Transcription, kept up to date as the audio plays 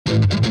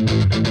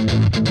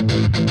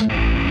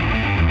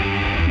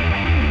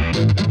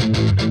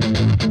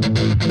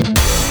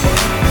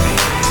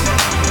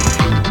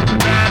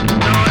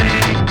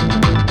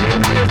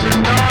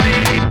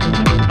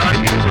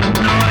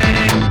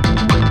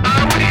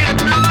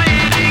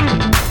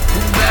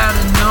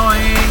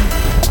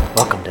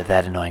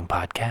That Annoying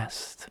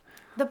Podcast.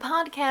 The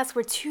podcast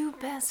where two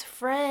best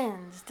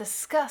friends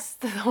discuss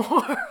the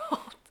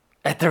world.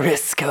 At the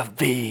risk of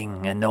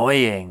being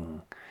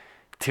annoying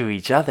to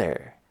each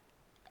other.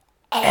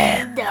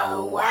 And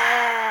the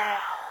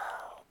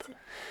world.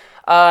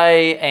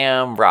 I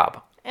am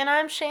Rob. And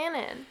I'm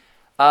Shannon.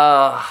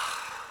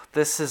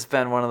 This has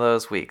been one of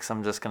those weeks.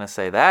 I'm just going to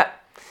say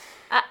that.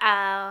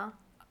 Uh-oh.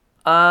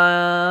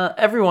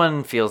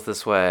 Everyone feels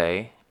this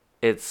way.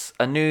 It's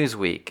a news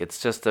week.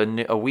 It's just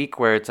a week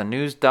where it's a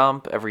news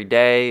dump. Every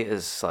day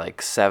is like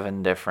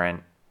 7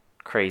 different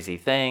crazy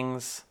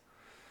things.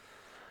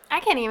 I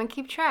can't even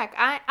keep track.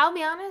 I'll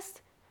be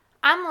honest.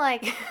 I'm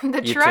like,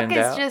 the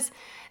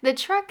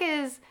truck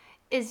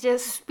is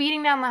just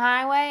speeding down the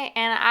highway,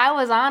 and I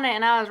was on it,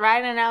 and I was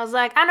riding, and I was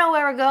like, I know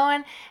where we're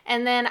going,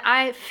 and then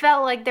I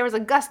felt like there was a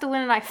gust of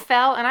wind, and I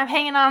fell, and I'm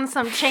hanging on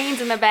some chains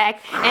in the back,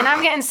 and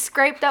I'm getting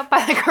scraped up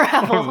by the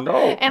gravel. Oh, no.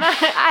 And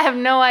I have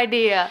no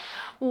idea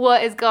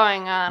what is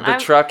going on. The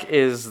truck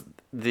is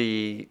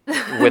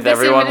with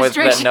everyone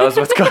that knows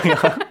what's going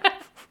on.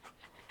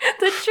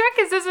 The truck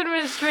is this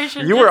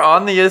administration. You were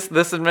on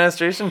this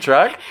administration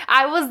truck?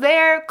 I was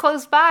there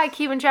close by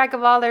keeping track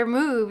of all their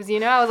moves, you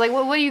know? I was like,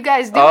 what are you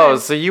guys doing? Oh,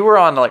 so you were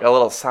on like a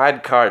little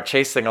sidecar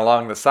chasing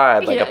along the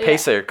side, like a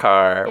pacer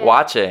car,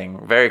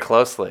 watching very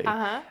closely.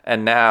 Uh-huh.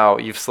 And now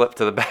you've slipped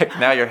to the back.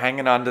 Now you're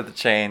hanging onto the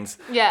chains,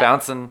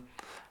 bouncing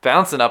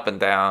up and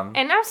down.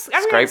 And I'm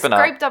getting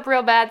scraped up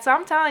real bad, so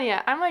I'm telling you,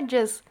 I might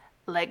just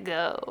let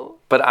go.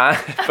 But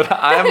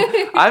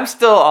I'm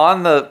still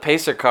on the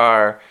pacer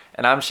car,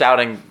 and I'm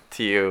shouting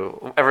to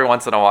you every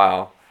once in a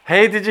while.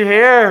 Hey, did you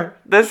hear?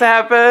 This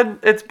happened.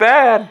 It's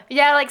bad.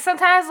 Yeah, like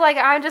sometimes like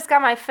I just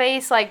got my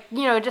face like,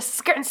 you know, just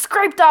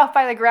scraped off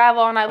by the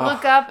gravel, and I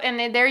look up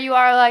and there you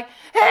are like,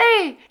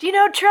 hey, do you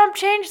know Trump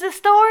changed the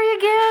story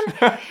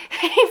again?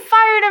 He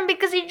fired him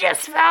because he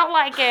just felt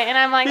like it. And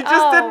I'm like, he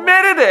just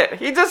admitted it.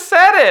 He just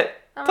said it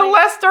to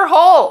Lester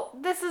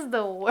Holt. This is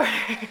the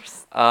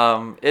worst.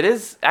 It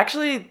is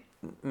actually,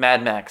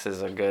 Mad Max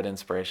is a good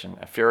inspiration.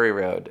 Fury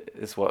Road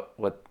is what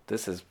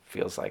this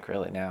feels like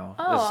really now.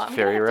 Oh, is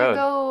Fury I'm Road. To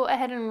go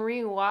ahead and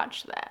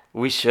rewatch that.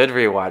 We should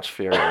rewatch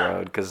Fury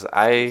Road because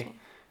I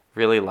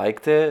really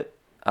liked it,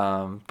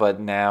 but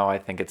now I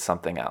think it's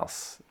something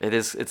else.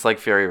 It's like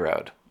Fury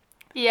Road.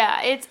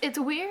 Yeah, it's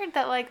weird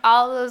that like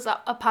all those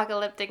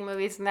apocalyptic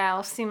movies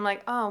now seem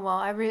like, oh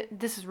well,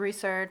 this is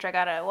research. I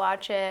gotta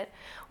watch it.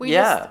 I'm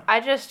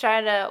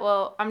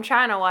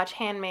trying to watch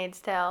 *Handmaid's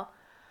Tale*.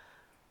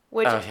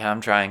 Which,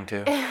 I'm trying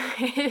to.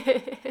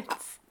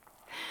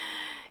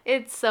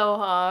 It's so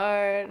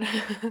hard.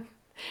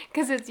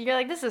 Because you're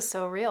like, this is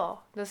so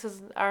real. This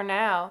is our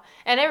now.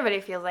 And everybody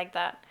feels like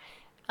that.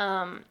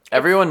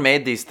 Everyone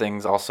made these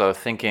things also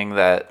thinking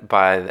that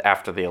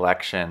after the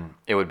election,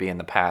 it would be in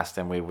the past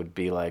and we would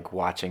be like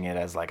watching it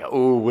as like,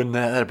 oh, wouldn't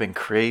that have been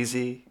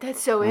crazy?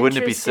 That's so interesting.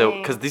 Wouldn't it be so,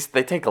 because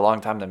they take a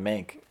long time to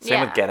make. Same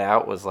with Get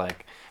Out was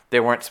like, they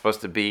weren't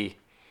supposed to be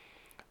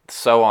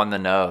so on the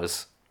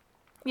nose.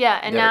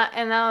 Yeah, and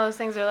now those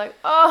things are like,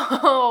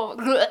 oh,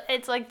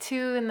 it's like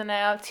too in the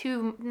now,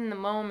 too in the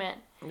moment.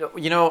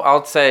 You know,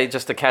 I'll say,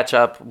 just to catch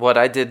up, what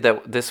I did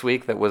this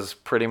week that was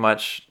pretty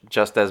much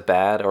just as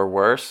bad or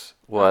worse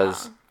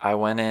was I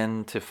went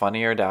into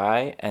Funny or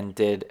Die and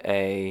did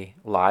a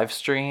live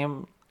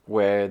stream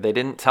where they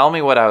didn't tell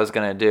me what I was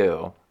going to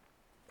do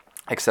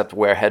except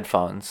wear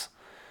headphones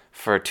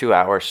for 2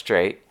 hours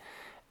straight.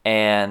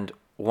 And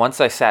once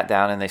I sat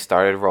down and they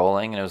started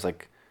rolling, and it was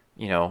like,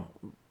 you know,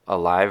 a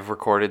live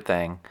recorded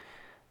thing,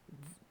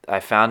 I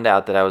found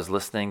out that I was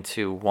listening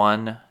to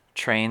one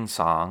train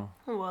song.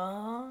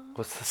 What?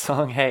 What's the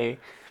song? Hey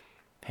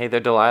there,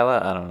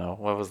 Delilah? I don't know.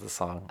 What was the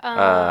song?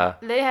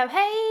 They have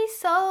Hey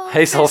Soul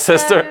Hey Soul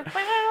Sister.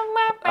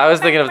 I was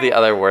thinking of the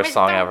other worst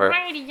song ever.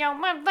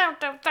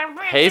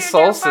 Hey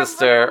Soul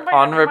Sister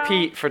on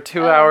repeat for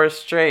 2 hours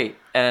straight.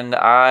 And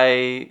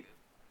I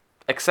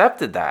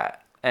accepted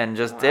that and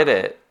just did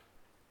it.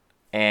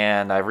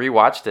 And I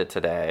rewatched it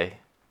today.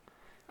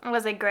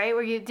 Was it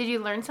great? Did you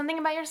learn something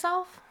about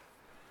yourself?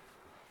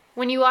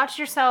 When you watched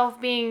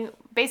yourself being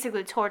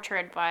basically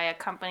tortured by a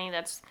company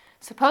that's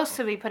supposed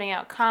to be putting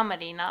out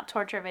comedy, not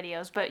torture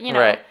videos, but you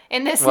know, right.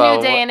 In this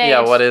new day and age.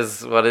 Yeah, what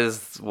is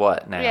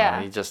what now?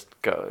 Yeah. You just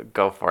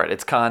go for it.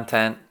 It's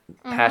content,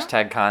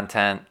 hashtag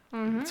content.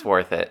 Mm-hmm. It's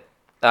worth it.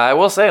 I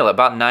will say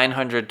about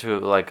 900 to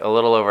like a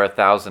little over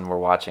 1,000 were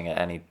watching at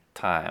any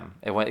time.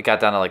 It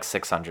got down to like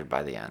 600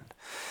 by the end.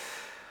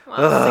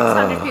 Well,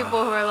 600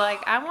 people who are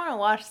like, I want to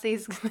watch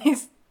these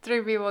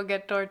 3 people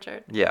get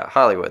tortured. Yeah,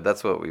 Hollywood.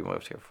 That's what we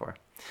moved here for.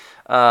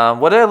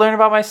 What did I learn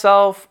about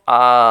myself?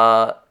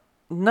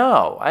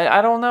 No,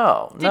 I don't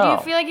know. Did you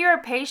feel like you were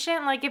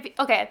patient? Like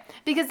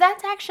because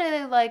that's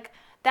actually like,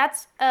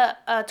 that's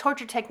a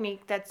torture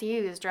technique that's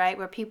used, right?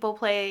 Where people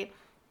play.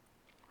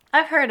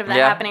 I've heard of that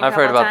happening. I've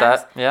heard about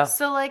that. Yeah.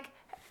 So like,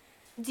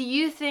 do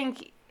you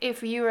think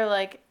if you were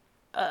like,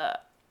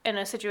 in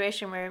a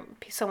situation where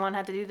someone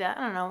had to do that,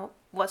 I don't know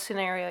what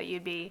scenario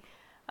you'd be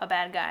a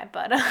bad guy,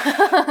 but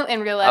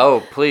in real life.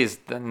 Oh, please!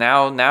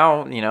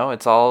 Now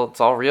it's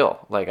all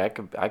real. Like I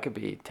could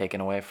be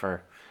taken away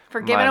for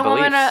giving a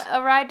woman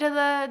a ride to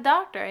the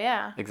doctor.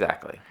 Yeah.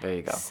 Exactly. There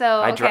you go.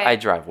 So I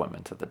drive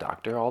women to the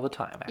doctor all the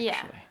time. Actually.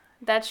 Yeah.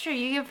 That's true.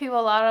 You give people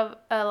a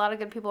lot of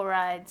good people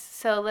rides.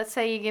 So let's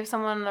say you give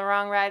someone the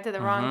wrong ride to the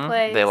wrong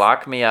place. They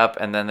lock me up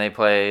and then they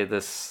play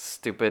this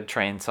stupid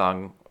train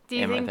song. Do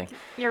you think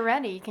you're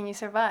ready? Can you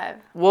survive?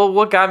 Well,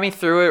 what got me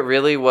through it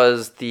really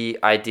was the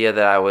idea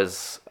that I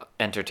was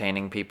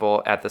entertaining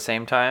people at the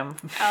same time.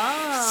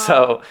 Oh.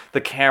 So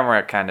the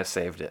camera kind of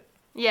saved it.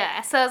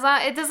 Yeah, so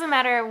it doesn't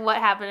matter what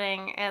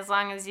happening as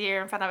long as you're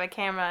in front of a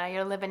camera,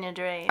 you're living your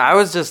dreams. I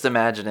was just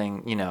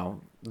imagining,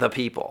 the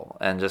people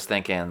and just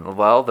thinking,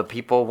 well, the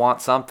people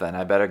want something.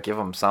 I better give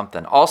them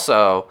something.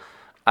 Also,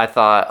 I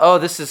thought, oh,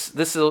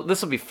 this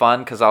will be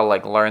fun because I'll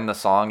like learn the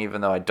song even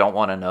though I don't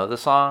want to know the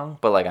song,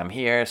 but like I'm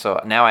here, so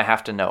now I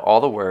have to know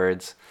all the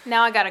words.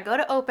 Now I gotta go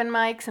to open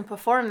mics and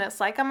perform this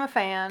like I'm a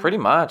fan. Pretty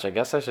much. I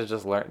guess I should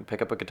just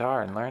pick up a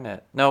guitar and learn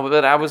it. No,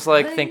 but I was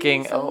like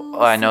thinking,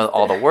 I know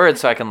all the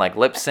words, so I can like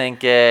lip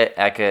sync it.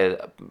 I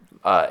could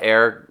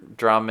air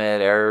drum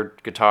it, air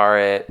guitar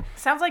it.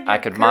 Sounds like your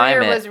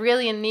career was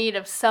really in need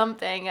of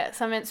something,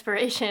 some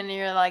inspiration.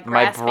 You're like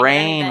my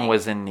brain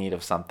was in need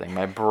of something.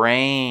 My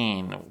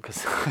brain,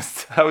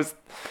 because I was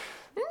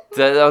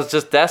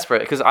just desperate.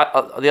 Because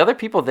the other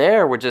people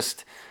there were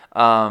just.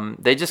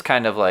 They just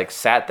kind of like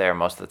sat there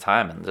most of the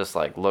time and just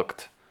like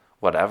looked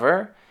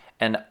whatever.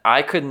 And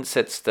I couldn't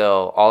sit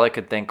still. All I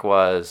could think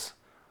was,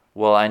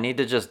 well, I need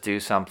to just do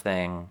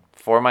something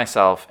for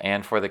myself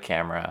and for the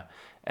camera.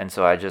 And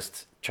so I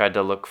just tried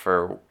to look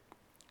for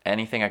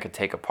anything I could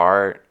take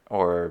apart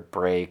or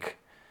break,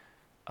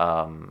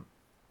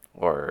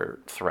 or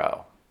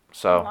throw.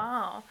 So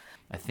wow.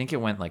 I think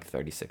it went like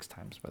 36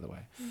 times, by the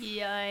way.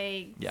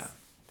 Yikes. Yeah.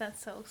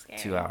 That's so scary.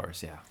 2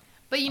 hours, yeah.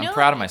 But I'm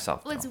proud of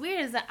myself. What's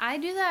weird is that I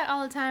do that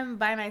all the time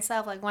by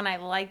myself. Like when I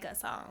like a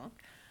song,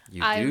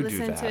 I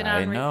listen to it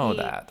on repeat. I know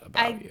that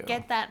about you. I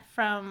get that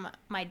from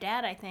my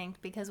dad, I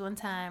think, because one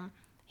time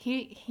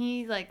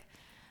he like,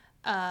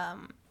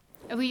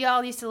 we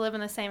all used to live in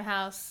the same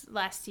house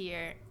last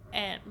year,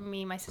 and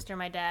me, my sister,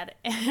 my dad.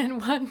 And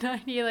one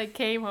night he like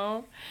came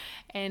home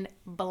and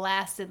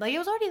blasted, like it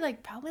was already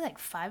like probably like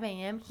 5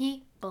 a.m.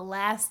 He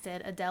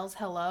blasted Adele's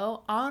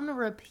 "Hello" on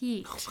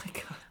repeat. Oh my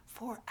god.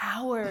 For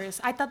hours.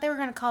 I thought they were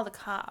gonna call the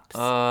cops.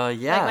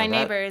 Yeah. Like my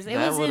neighbors. It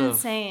was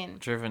insane.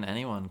 Driven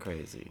anyone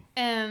crazy.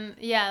 And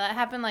yeah, that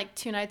happened like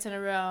 2 nights in a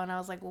row, and I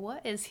was like,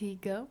 what is he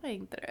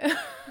going through?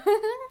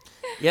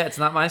 Yeah, it's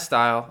not my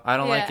style. I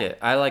don't like it.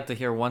 I like to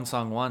hear one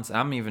song once.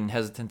 I'm even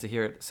hesitant to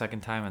hear it the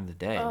second time in the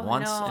day.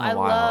 Once in a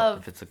while,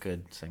 if it's a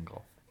good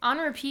single. On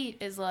repeat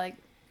is like,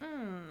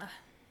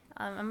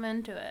 I'm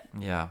into it.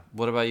 Yeah.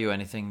 What about you?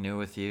 Anything new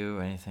with you?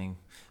 Anything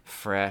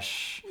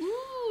fresh?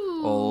 Ooh.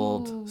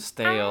 Old,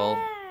 stale,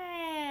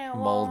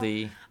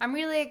 moldy. I'm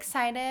really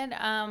excited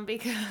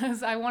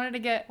because I wanted to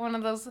get one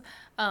of those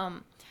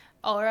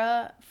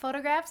Aura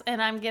photographs,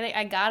 and I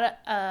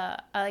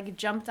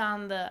jumped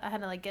on I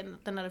had to like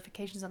get the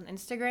notifications on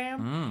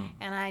Instagram,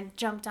 and I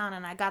jumped on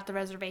and I got the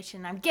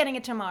reservation. I'm getting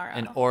it tomorrow.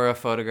 An Aura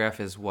photograph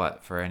is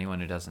what, for anyone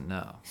who doesn't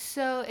know?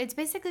 So it's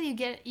basically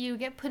you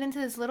get put into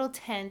this little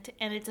tent,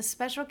 and it's a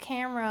special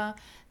camera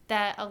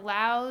that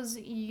allows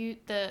you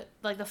the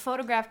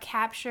photograph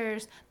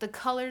captures the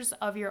colors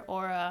of your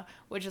aura,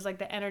 which is like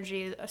the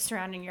energy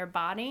surrounding your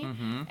body.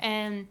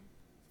 And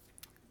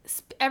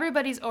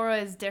everybody's aura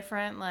is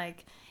different.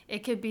 Like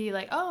it could be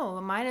like,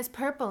 oh, mine is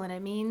purple and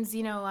it means,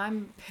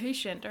 I'm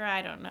patient, or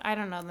I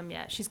don't know them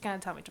yet. She's gonna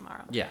tell me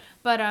tomorrow. Yeah.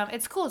 But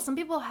it's cool. Some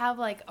people have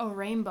like a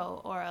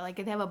rainbow aura, like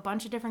they have a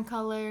bunch of different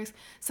colors.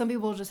 Some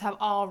people just have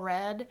all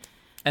red.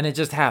 And it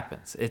just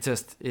happens. It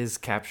just is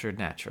captured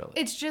naturally.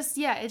 It's just,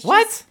 yeah. It's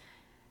what? Just,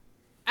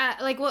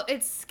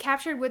 it's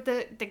captured with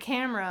the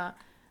camera,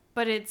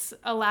 but it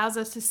allows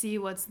us to see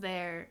what's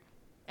there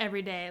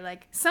every day.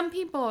 Like some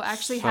people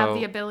actually have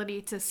the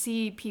ability to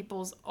see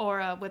people's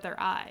aura with their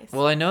eyes.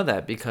 Well, I know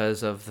that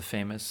because of the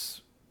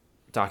famous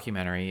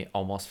documentary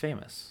Almost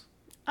Famous.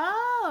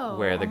 Oh.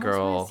 Where the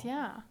girl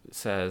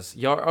says,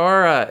 "Your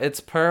aura, it's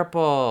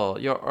purple.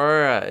 Your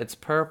aura, it's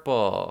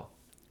purple."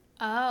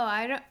 Oh,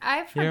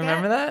 I forget you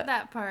remember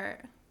that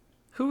part.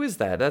 Who is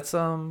that? That's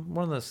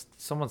someone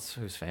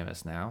who's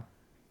famous now.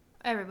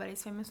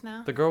 Everybody's famous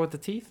now. The girl with the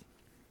teeth?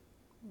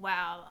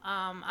 Wow.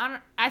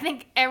 I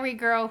think every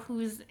girl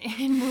who's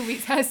in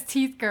movies has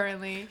teeth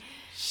currently.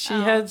 She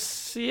had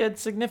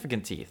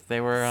significant teeth.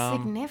 They were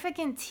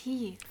significant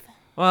teeth.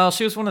 Well,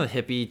 she was one of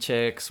the hippie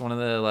chicks, one of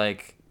the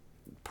like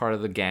part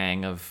of the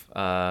gang of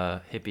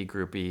hippie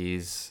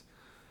groupies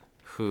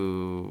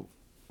who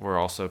were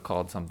also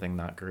called something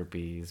not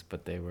groupies,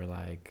 but they were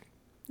like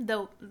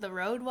the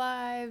road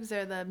wives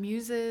or the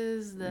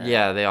muses.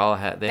 Yeah, they all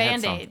had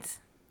Band-Aids.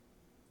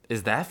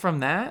 Is that from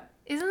that?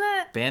 Isn't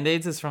that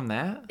Band-Aids is from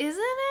that? Isn't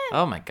it?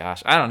 Oh my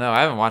gosh, I don't know.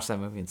 I haven't watched that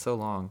movie in so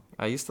long.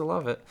 I used to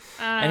love it.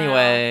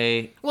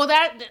 Anyway, well,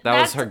 that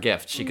was her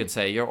gift. She could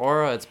say, "Your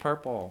aura, it's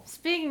purple."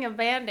 Speaking of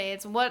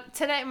Band-Aids,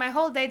 my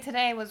whole day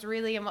today was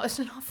really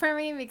emotional for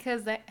me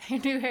because the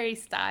new Harry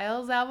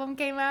Styles album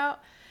came out.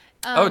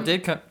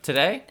 Did come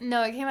today?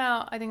 No, it came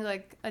out I think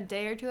like a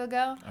day or two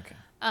ago. Okay.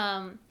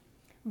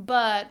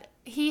 But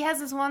he has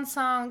this one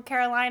song,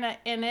 Carolina,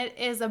 and it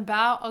is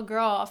about a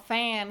girl, a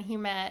fan he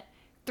met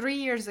 3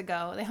 years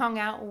ago. They hung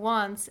out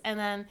once, and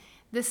then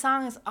this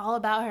song is all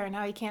about her and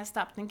how he can't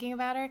stop thinking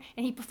about her.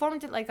 And he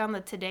performed it like on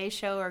the Today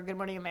Show or Good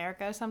Morning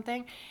America or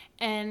something.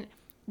 And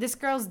this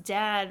girl's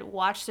dad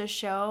watched the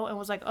show and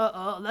was like,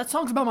 that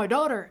song's about my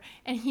daughter.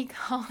 And he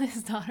called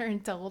his daughter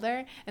and told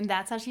her, and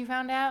that's how she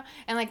found out.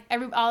 And like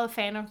all the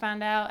fandom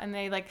found out, and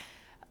they like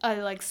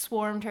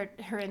swarmed her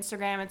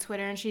Instagram and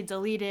Twitter, and she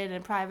deleted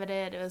and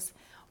privated. It was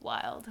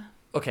wild.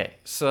 Okay,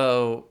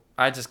 so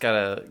I just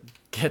gotta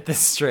get this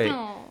straight.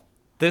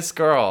 This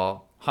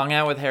girl hung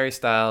out with Harry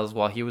Styles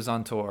while he was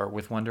on tour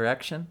with One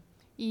Direction?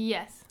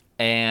 Yes.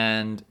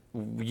 And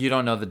you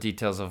don't know the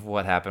details of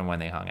what happened when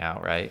they hung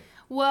out, right?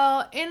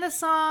 Well, in the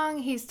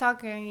song, he's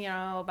talking,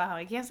 about how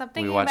he can't stop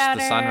thinking about her. We watched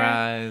the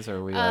sunrise,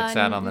 or we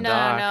sat on the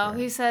dock. No.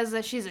 He says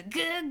that she's a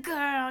good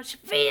girl. She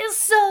feels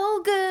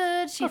so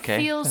good. She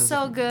feels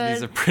so good.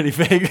 These are pretty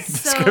vague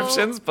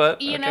descriptions,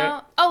 but you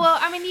know. Oh well,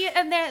 I mean,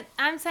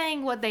 I'm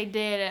saying what they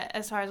did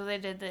as far as what they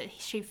did. That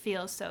she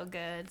feels so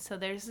good. So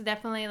there's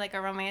definitely like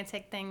a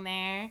romantic thing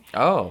there.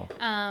 Oh.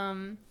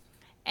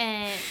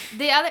 And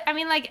the other, I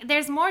mean, like,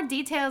 there's more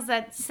details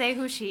that say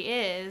who she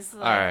is.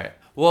 Like, all right.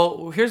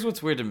 Well, here's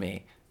what's weird to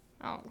me.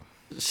 Oh.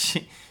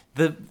 She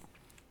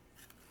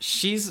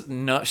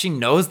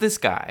knows this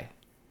guy.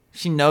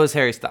 She knows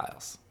Harry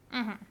Styles.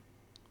 Mm-hmm.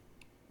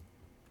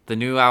 The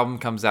new album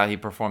comes out. He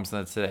performs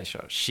on the Today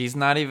Show. She's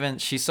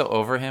so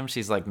over him.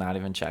 She's like not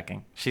even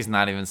checking. She's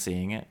not even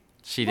seeing it.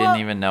 She didn't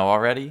even know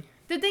already.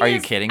 The thing Are is,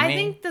 you kidding me? I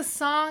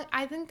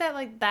think that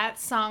like that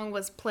song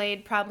was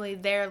played probably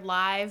there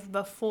live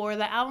before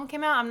the album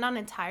came out. I'm not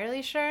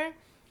entirely sure.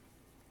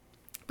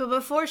 But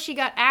before she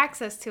got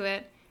access to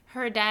it,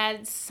 her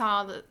dad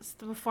saw the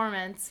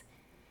performance,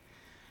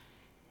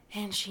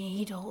 and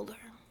he told her.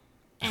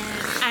 And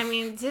I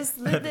mean, I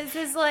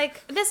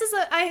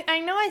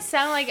know I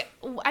sound like,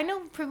 I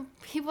know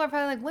people are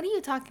probably like, what are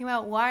you talking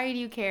about? Why do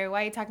you care?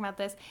 Why are you talking about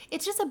this?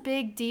 It's just a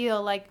big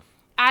deal. Like,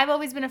 I've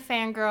always been a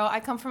fangirl. I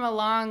come from a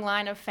long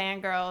line of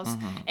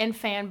fangirls and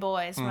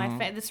fanboys.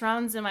 This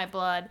runs in my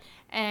blood.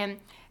 And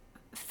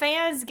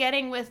fans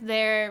getting with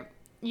their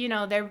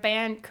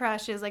band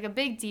crush is like a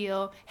big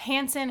deal.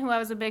 Hanson, who I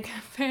was a big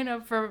fan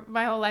of for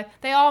my whole life,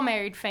 they all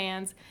married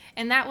fans.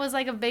 And that was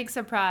like a big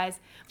surprise.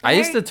 I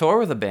used to tour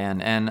with a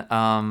band, and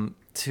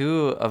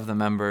two of the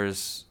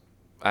members,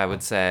 I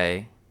would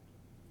say,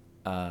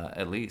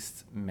 at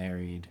least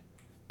married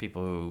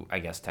people who I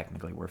guess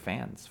technically were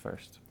fans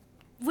first.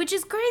 Which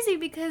is crazy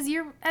because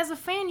as a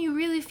fan, you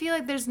really feel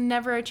like there's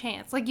never a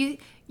chance. Like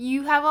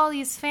you have all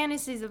these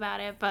fantasies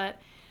about it,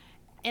 but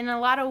in a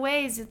lot of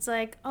ways, it's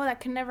like, oh, that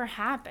could never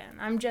happen.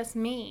 I'm just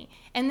me.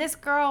 And this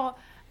girl,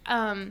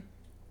 and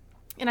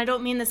I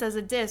don't mean this as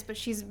a diss, but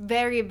she's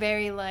very,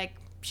 very like,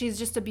 she's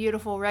just a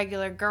beautiful,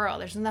 regular girl.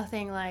 There's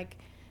nothing like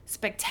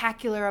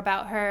spectacular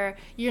about her.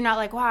 You're not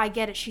like, wow, I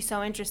get it. She's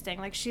so interesting.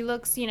 Like she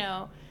looks,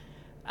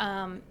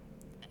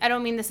 I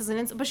don't mean this as an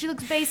insult, but she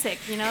looks basic,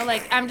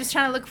 Like, I'm just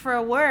trying to look for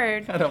a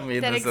word. I don't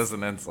mean this as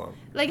an insult.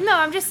 Like, no,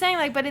 I'm just saying,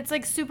 like, but it's,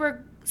 like,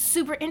 super,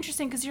 super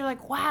interesting because you're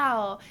like,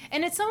 wow.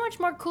 And it's so much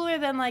more cooler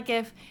than, like,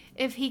 if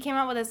he came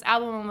out with this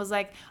album and was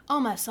like, oh,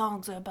 my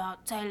songs are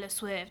about Taylor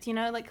Swift,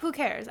 Like, who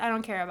cares? I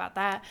don't care about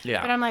that.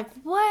 Yeah. But I'm like,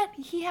 what?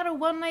 He had a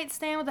one-night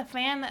stand with a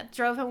fan that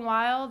drove him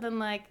wild and,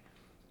 like,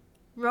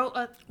 wrote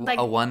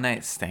a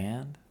one-night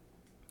stand?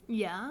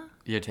 Yeah.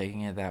 You're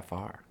taking it that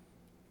far?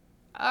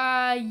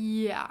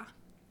 Yeah.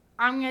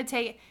 I'm going to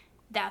take it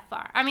that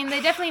far. I mean,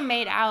 they definitely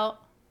made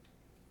out.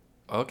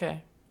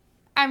 Okay.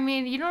 I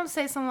mean, you don't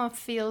say someone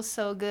feels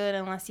so good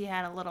unless you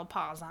had a little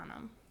pause on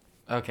them.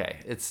 Okay.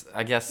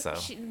 I guess so.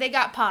 They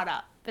got pawed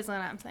up, is what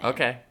I'm saying.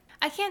 Okay.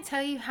 I can't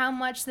tell you how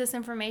much this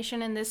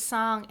information in this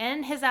song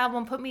and his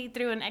album put me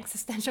through an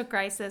existential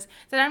crisis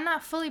that I'm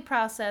not fully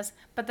processed,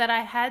 but that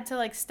I had to,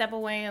 like, step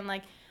away and,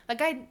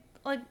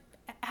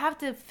 I have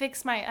to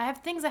I have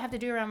things I have to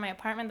do around my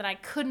apartment that I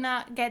could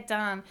not get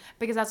done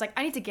because I was like,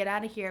 I need to get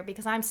out of here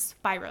because I'm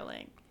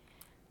spiraling.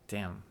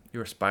 Damn, you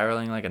were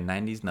spiraling like a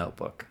 90s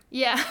notebook.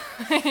 Yeah,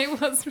 it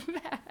was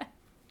bad.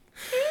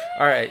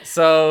 All right,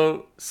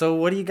 so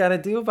what do you got to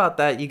do about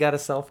that? You got to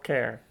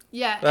self-care.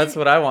 Yeah. That's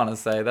what I want to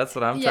say. That's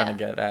what I'm trying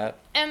to get at.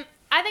 And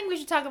I think we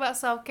should talk about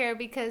self-care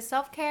because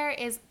self-care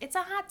it's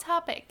a hot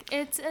topic.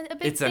 It's a big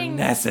thing. It's a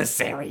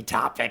necessary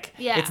topic.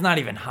 Yeah. It's not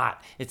even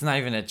hot. It's not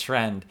even a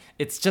trend.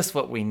 It's just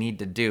what we need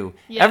to do.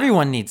 Yeah.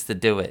 Everyone needs to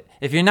do it.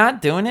 If you're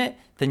not doing it,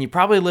 then you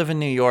probably live in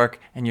New York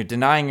and you're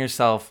denying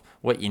yourself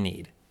what you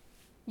need.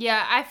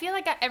 Yeah, I feel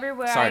like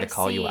everywhere Sorry to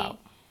call you out.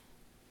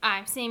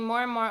 I'm seeing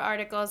more and more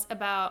articles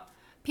about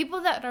people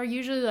that are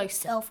usually like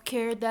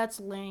self-care, that's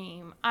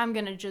lame. I'm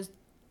going to just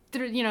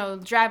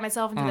drive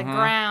myself into the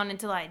ground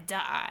until I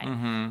die.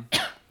 Mm-hmm.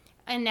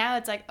 And now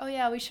it's like, oh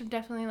yeah, we should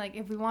definitely, like,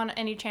 if we want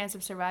any chance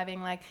of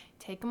surviving, like,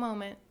 take a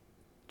moment,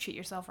 treat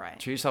yourself right.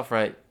 Treat yourself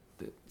right.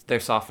 They're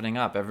softening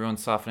up.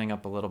 Everyone's softening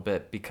up a little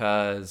bit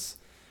because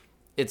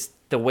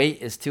the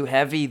weight is too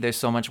heavy. There's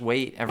so much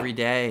weight every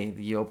day.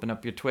 You open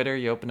up your Twitter,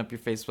 you open up your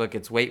Facebook.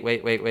 It's weight.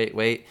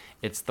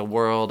 It's the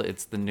world.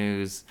 It's the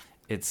news.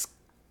 It's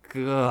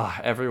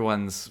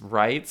everyone's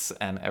rights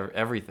and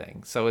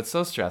everything. So it's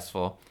so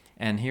stressful.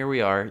 And here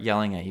we are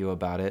yelling at you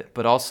about it.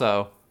 But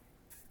also,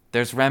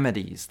 there's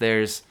remedies.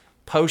 There's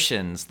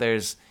potions.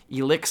 There's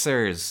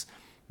elixirs,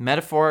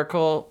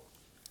 metaphorical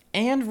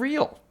and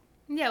real.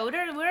 Yeah, what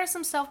are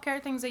some self-care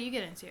things that you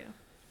get into?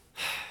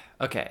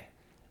 Okay.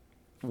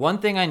 One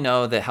thing I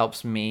know that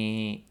helps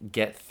me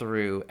get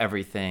through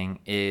everything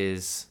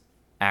is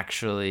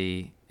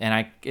actually,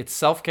 and it's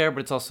self-care,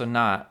 but it's also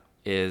not,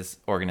 is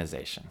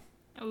organization.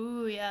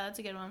 Ooh, yeah, that's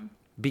a good one.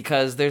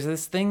 Because there's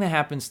this thing that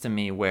happens to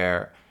me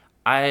where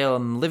I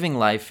am living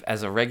life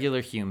as a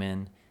regular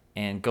human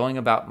and going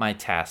about my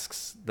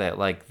tasks that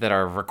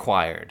are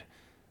required.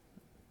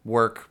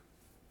 Work,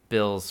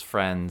 bills,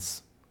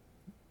 friends,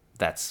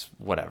 that's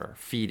whatever,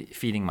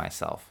 feeding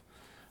myself.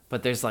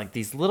 But there's like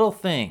these little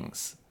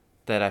things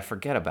that I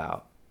forget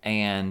about.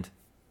 And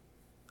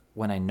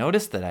when I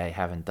notice that I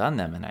haven't done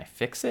them and I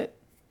fix it,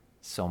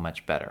 so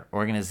much better.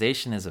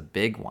 Organization is a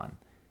big one.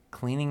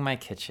 Cleaning my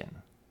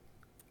kitchen.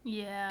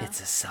 Yeah. It's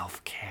a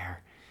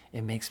self-care.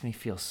 It makes me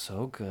feel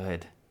so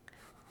good.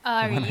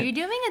 Are you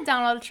doing a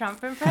Donald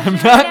Trump impression?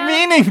 I'm not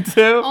meaning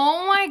to.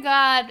 Oh my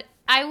God.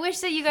 I wish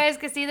that you guys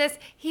could see this.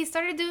 He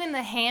started doing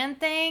the hand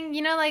thing.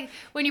 You know, like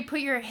when you put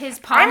his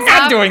palms I'm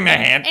not up doing the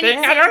hand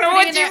thing. I don't know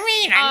what you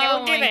mean. I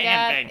don't do the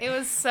hand thing. It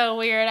was so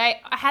weird.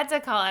 I had to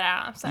call it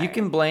out. I'm sorry. You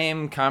can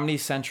blame Comedy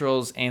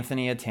Central's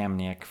Anthony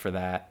Atamniak for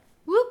that.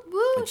 Whoop,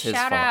 whoop. It's his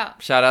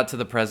fault. Shout out to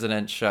the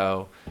President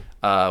Show,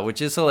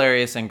 which is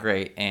hilarious and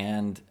great.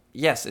 And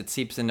yes, it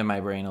seeps into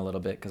my brain a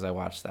little bit because I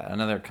watched that.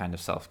 Another kind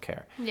of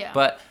self-care. Yeah.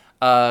 But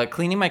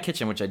cleaning my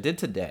kitchen, which I did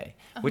today,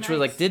 which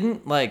was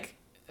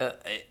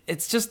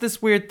it's just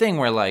this weird thing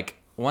where like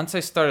once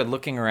I started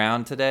looking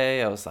around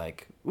today, I was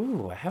like,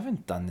 ooh, I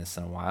haven't done this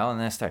in a while. And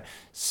then I started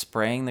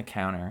spraying the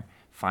counter,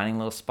 finding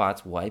little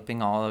spots,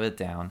 wiping all of it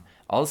down.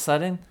 All of a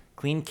sudden,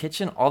 clean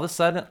kitchen. All of a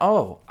sudden,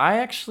 I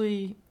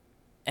actually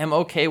am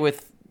okay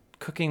with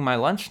cooking my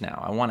lunch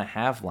now. I want to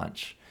have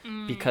lunch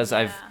because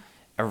I've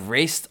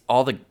erased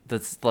all the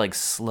like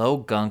slow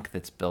gunk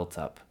that's built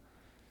up.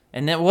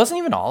 And it wasn't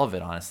even all of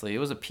it, honestly. It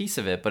was a piece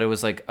of it, but it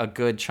was like a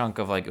good chunk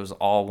of like, it was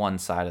all one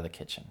side of the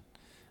kitchen.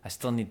 I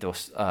still need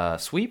to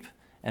sweep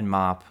and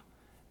mop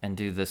and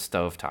do the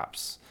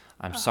stovetops.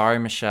 I'm sorry,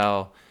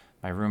 Michelle,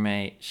 my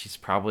roommate. She's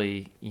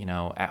probably,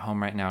 at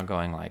home right now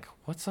going like,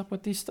 what's up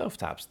with these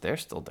stovetops? They're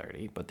still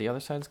dirty, but the other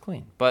side is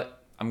clean.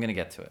 But I'm going to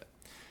get to it.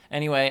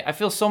 Anyway, I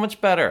feel so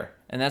much better.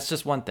 And that's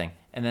just one thing.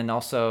 And then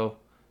also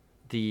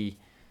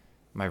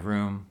my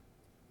room,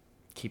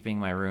 keeping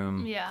my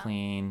room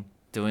clean.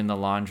 Doing the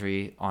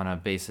laundry on a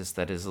basis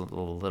that is a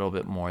little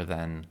bit more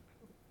than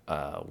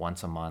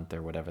once a month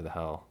or whatever the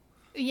hell.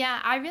 Yeah,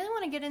 I really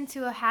want to get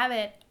into a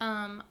habit,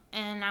 and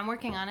I'm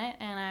working on it,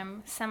 and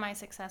I'm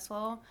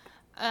semi-successful,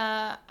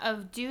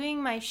 of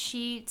doing my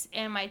sheets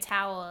and my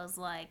towels,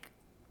 like,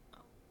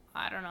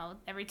 I don't know,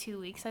 every 2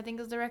 weeks, I think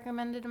is the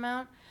recommended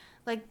amount.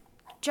 Like,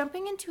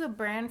 jumping into a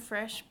brand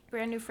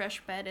new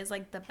fresh bed is,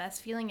 like, the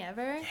best feeling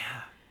ever.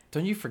 Yeah.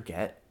 Don't you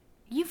forget?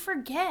 You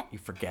forget.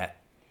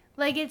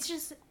 Like, it's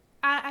just...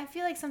 I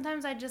feel like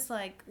sometimes I just,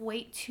 like,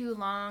 wait too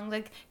long.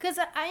 Like, because,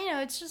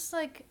 it's just,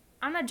 like,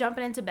 I'm not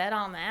jumping into bed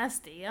all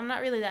nasty. I'm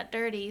not really that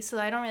dirty, so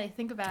I don't really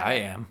think about it. I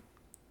am.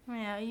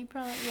 Yeah, you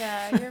probably,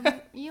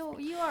 you're,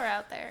 you are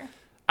out there.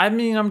 I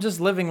mean, I'm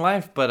just living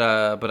life, but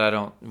I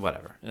don't,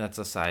 whatever. That's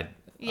a side.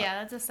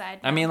 Yeah, that's a side.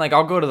 I mean, like,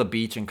 I'll go to the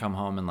beach and come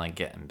home and, like,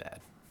 get in bed.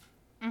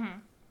 Mm-hmm.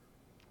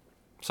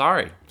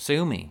 Sorry.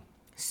 Sue me.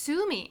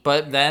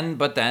 But then,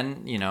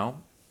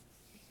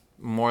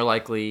 more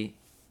likely...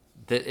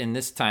 in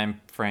this time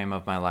frame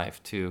of my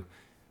life to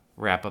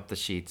wrap up the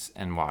sheets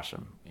and wash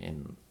them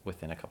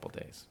within a couple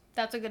days.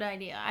 That's a good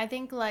idea. I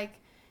think like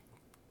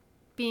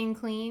being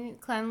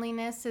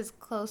cleanliness is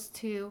close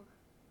to.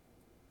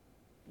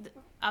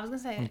 I was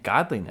gonna say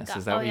godliness.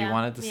 Is that what you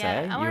wanted to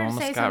say? You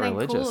almost got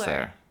religious cooler.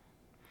 There.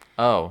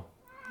 Oh.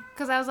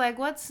 Because I was like,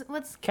 what's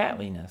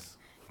catliness?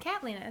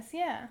 Catliness,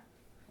 yeah.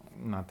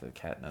 Not that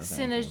cat knows.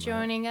 Sin is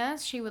joining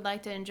us. She would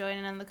like to join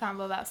in the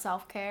convo about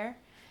self-care.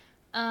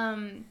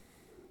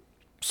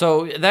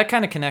 So that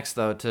kind of connects,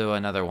 though, to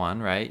another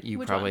one, right? You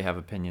Which probably one? have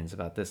opinions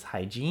about this.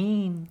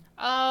 Hygiene.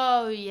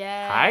 Oh,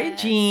 yeah.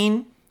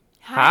 Hygiene.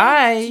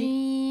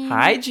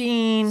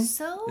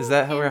 So is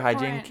that where important.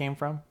 hygiene came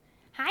from?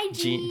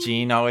 Hygiene.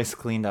 Gene always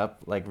cleaned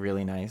up, like,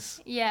 really nice.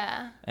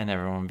 Yeah. And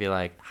everyone would be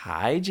like,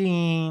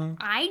 hygiene.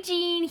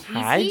 Hygiene.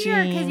 He's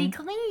here because he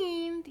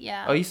cleaned.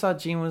 Yeah. Oh, you thought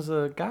Gene was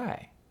a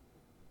guy.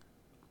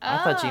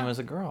 I thought Gene was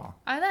a girl.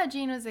 I thought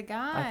Gene was a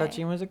guy. I thought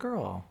Gene was a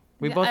girl.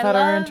 We both had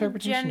our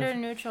interpretation. Gender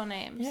neutral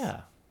names.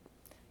 Yeah.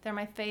 They're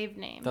my fave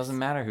names. Doesn't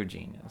matter who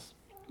Gene is.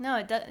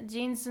 No,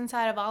 Gene's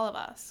inside of all of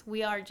us.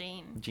 We are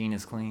Gene. Gene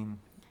is clean.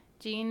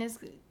 Gene is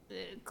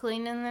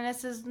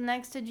cleanliness is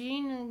next to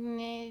Gene.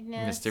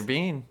 Mr.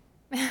 Bean.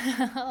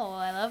 Oh,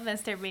 I love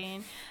Mr.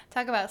 Bean.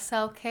 Talk about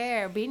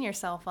self-care, beating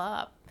yourself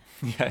up.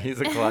 Yeah,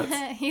 he's a klutz.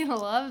 He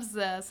loves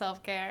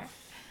self-care.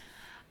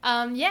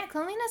 Yeah,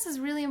 cleanliness is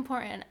really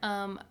important.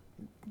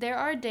 There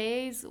are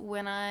days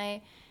when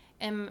I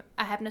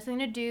have nothing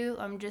to do.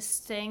 I'm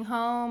just staying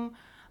home.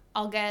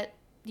 I'll get,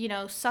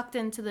 sucked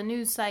into the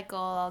news cycle.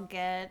 I'll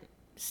get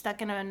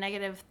stuck in a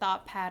negative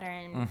thought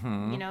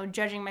pattern,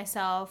 judging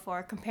myself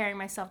or comparing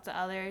myself to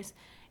others.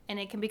 And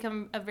it can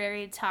become a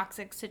very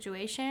toxic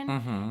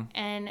situation.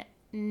 And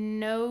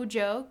no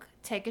joke,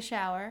 take a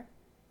shower,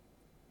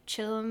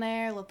 chill in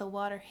there, let the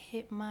water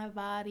hit my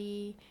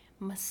body,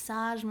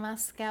 massage my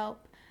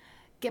scalp,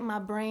 get my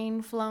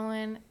brain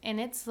flowing. And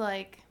it's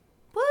like,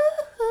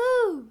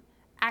 woohoo!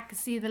 I can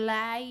see the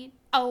light.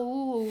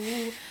 Oh,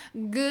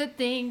 good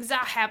things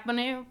are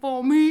happening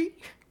for me.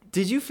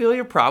 Did you feel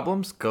your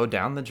problems go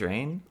down the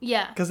drain?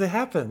 Yeah. Because it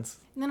happens.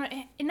 No,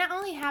 it not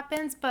only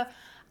happens, but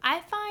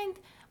I find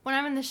when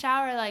I'm in the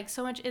shower, like,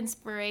 so much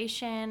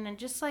inspiration and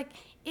just, like,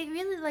 it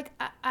really, like,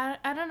 I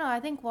don't know. I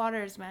think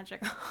water is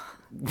magical.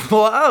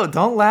 Whoa,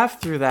 don't laugh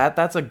through that.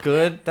 That's a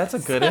good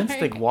Sorry.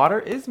 instinct. Water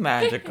is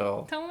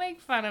magical. Don't make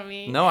fun of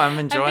me. No, I'm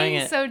enjoying I'm being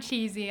it. so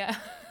cheesy.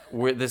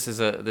 This is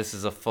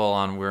a full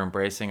on. We're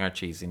embracing our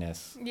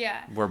cheesiness.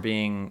 Yeah. We're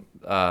being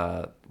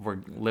we're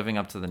living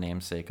up to the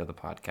namesake of the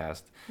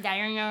podcast.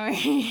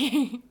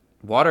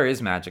 Water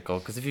is magical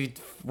because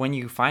when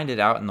you find it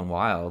out in the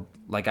wild,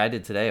 like I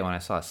did today when I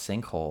saw a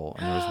sinkhole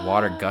and there was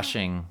water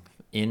gushing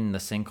in the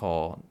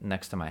sinkhole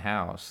next to my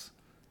house.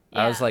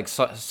 Yeah. I was like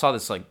saw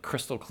this like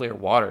crystal clear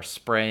water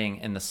spraying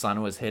and the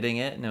sun was hitting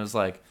it and it was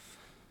like,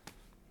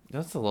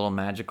 that's a little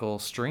magical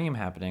stream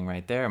happening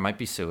right there. It might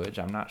be sewage,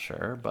 I'm not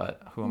sure,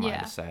 but who am I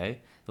to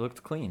say? It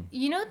looked clean.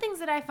 Things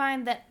that I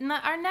find that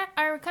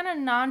are kind of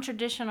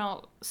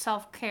non-traditional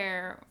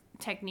self-care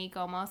technique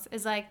almost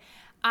is like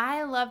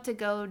I love to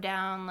go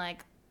down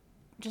like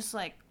just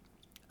like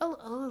a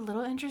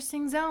little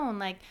interesting zone.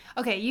 Like,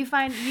 okay, you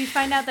find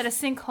out that a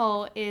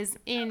sinkhole is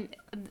in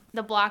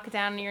the block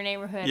down in your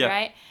neighborhood,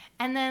 right?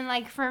 And then,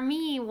 like, for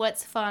me,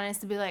 what's fun is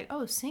to be like,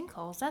 oh,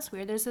 sinkholes, that's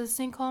weird. There's a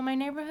sinkhole in my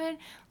neighborhood.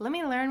 Let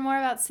me learn more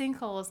about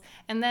sinkholes.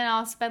 And then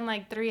I'll spend,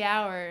 like, 3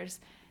 hours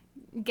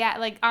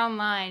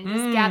online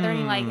just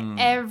gathering, like,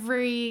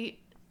 every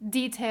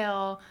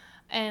detail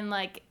and,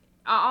 like,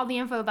 all the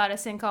info about a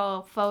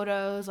sinkhole,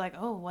 photos, like,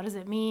 oh, what does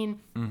it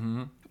mean?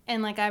 Mm-hmm.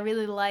 And, like, I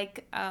really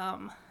like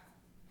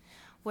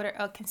what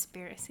are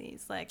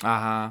conspiracies. Like,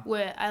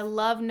 what I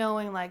love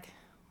knowing, like,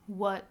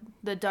 what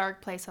the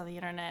dark place on the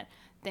internet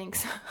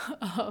thinks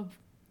of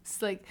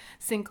like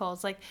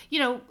sinkholes. Like,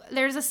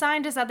 there's a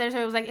scientist out there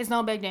who was like, it's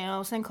no big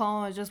deal,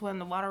 sinkhole is just when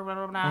the water blah,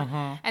 blah,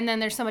 blah. And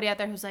then there's somebody out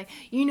there who's like,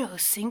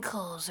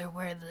 sinkholes are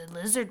where the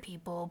lizard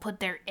people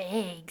put their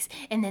eggs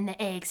and then the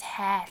eggs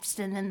hatched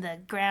and then the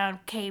ground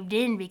caved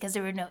in because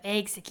there were no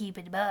eggs to keep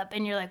it up.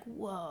 And you're like,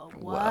 whoa,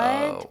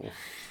 what? Whoa.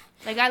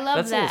 Like, I love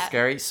That's that. A little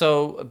scary.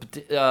 So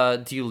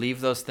do you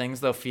leave those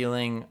things though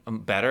feeling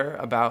better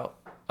about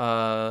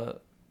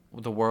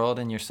the world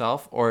and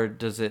yourself, or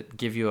does it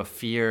give you a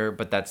fear,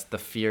 but the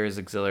fear is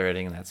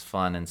exhilarating and that's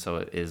fun, and so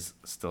it is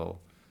still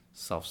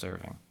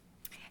self-serving?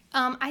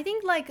 I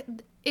think, like,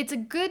 it's a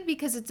good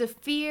because it's a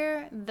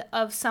fear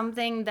of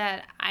something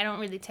that I don't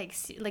really take,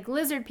 like,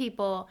 lizard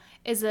people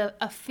is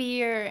a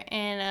fear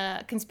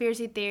and a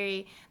conspiracy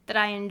theory that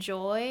I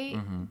enjoy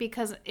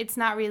because it's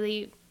not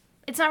really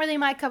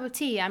my cup of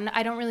tea.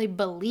 I don't really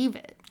believe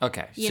it.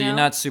 Okay, so you're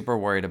not super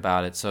worried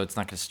about it, so it's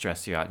not going to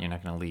stress you out, and you're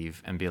not going to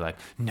leave and be like,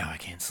 no, I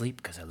can't sleep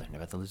because I learned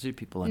about the lizard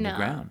people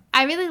underground.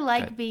 I really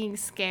like being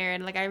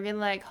scared. Like, I really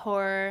like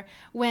horror.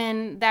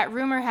 When that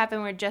rumor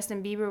happened where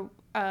Justin Bieber,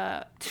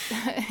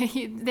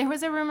 there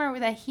was a rumor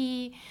that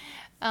he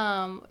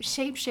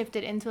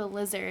shapeshifted into a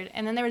lizard,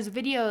 and then there was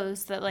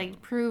videos that, like,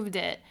 proved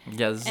it.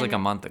 Yeah, this is like a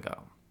month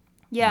ago.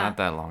 Yeah. Not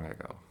that long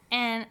ago.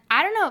 And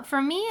I don't know,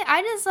 for me,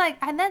 I just like,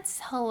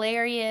 that's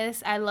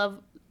hilarious. I love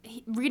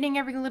reading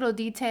every little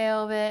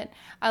detail of it.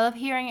 I love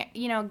hearing,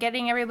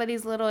 getting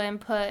everybody's little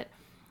input.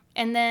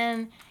 And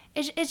then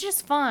it's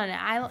just fun.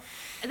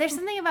 There's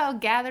something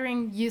about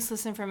gathering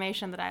useless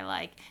information that I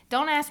like.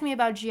 Don't ask me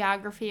about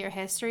geography or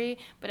history,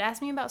 but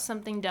ask me about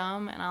something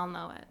dumb and I'll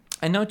know it.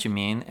 I know what you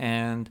mean.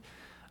 And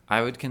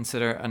I would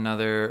consider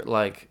another,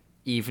 like,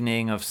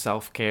 evening of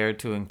self-care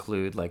to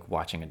include, like,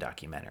 watching a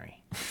documentary.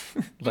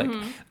 Like,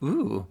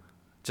 ooh,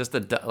 just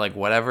like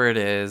whatever it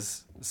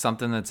is,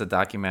 something that's a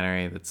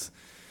documentary that's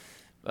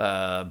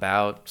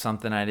about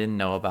something I didn't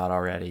know about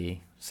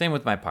already. Same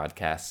with my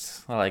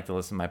podcasts. I like to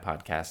listen to my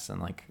podcasts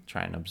and, like,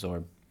 try and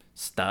absorb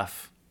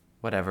stuff,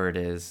 whatever it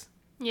is.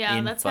 Yeah,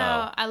 info. That's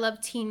how I love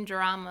teen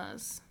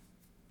dramas.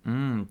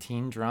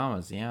 Teen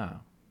dramas, yeah.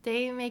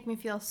 They make me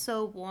feel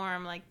so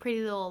warm, like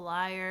Pretty Little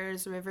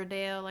Liars,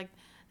 Riverdale. Like,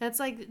 that's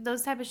like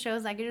those type of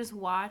shows I could just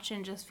watch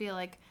and just feel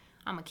like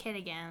I'm a kid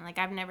again. Like,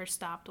 I've never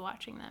stopped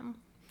watching them.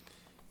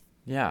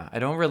 Yeah, I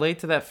don't relate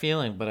to that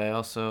feeling, but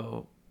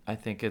I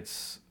think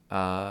it's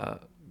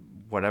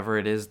whatever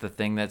it is, the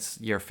thing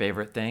that's your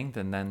favorite thing,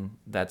 then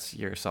that's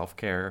your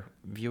self-care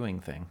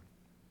viewing thing.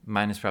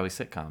 Mine is probably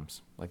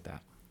sitcoms like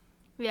that.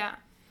 Yeah.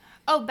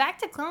 Oh, back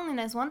to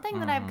cleanliness. One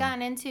thing that I've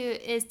gotten into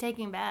is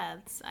taking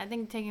baths. I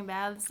think taking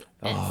baths,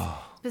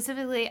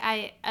 specifically,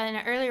 in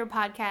an earlier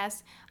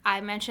podcast, I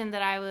mentioned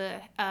that I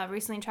would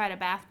recently tried a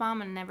bath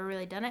bomb and never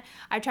really done it.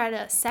 I tried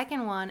a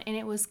second one and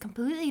it was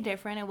completely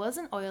different. It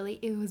wasn't oily.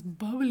 It was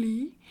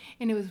bubbly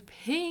and it was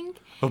pink.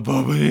 A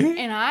bubbly?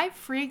 And I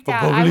freaked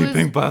out. I was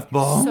pink bath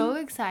bomb? So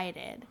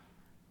excited.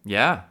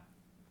 Yeah.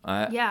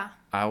 Yeah.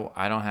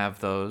 I don't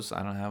have those.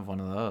 I don't have one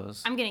of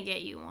those. I'm going to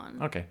get you one.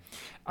 Okay.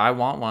 I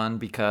want one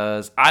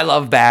because I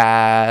love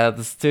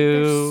baths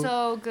too. They're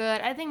so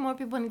good. I think more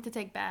people need to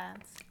take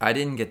baths. I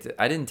didn't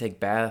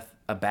take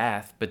a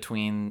bath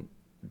between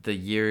the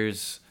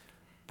years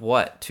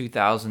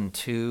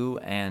 2002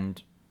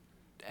 and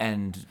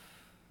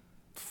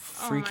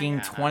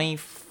freaking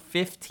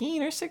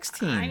 2015 or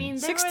 16. I mean,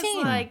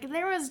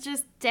 there was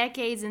just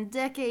decades and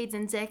decades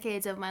and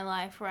decades of my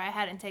life where I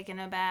hadn't taken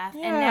a bath.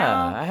 Yeah, and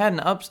now I had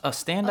a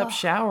stand-up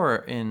shower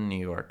in New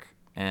York.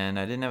 And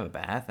I didn't have a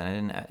bath,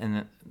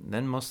 and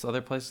then most other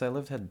places I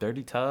lived had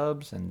dirty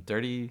tubs and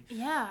dirty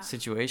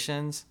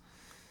situations.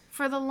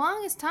 For the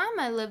longest time,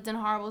 I lived in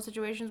horrible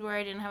situations where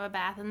I didn't have a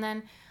bath, and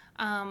then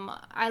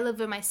I lived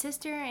with my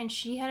sister, and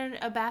she had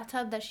a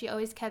bathtub that she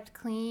always kept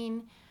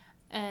clean,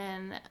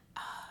 and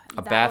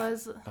that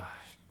was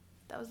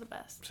the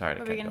best. Sorry to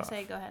cut you off. What were you gonna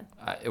say? Go ahead.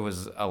 It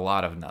was a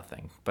lot of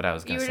nothing, but I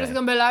was gonna say. You were just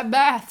gonna be like,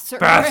 baths are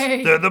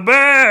great. They're the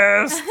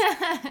best.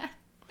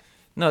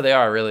 No, they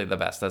are really the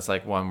best. That's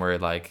like one where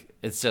like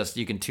it's just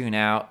you can tune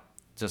out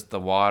just the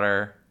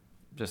water,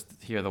 just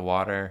hear the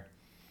water.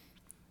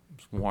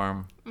 It's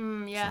warm.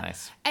 Yeah, it's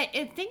nice.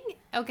 I think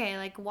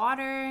like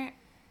water.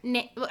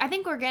 I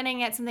think we're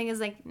getting at something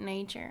is like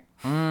nature.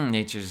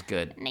 Nature's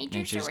good.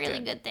 Nature's a really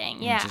good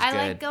thing. Yeah,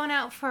 I like going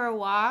out for a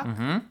walk.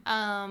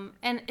 Mm-hmm.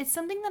 And it's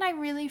something that I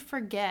really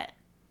forget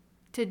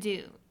to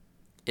do.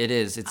 It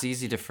is. It's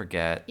easy to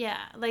forget. Yeah.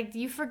 Like,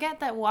 you forget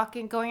that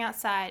going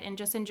outside and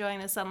just enjoying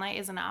the sunlight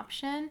is an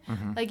option.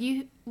 Mm-hmm. Like,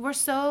 we're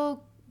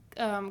so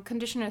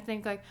conditioned to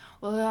think, like,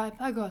 well, if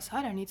I go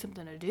outside, I need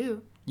something to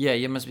do. Yeah,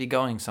 you must be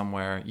going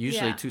somewhere,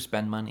 usually to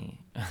spend money.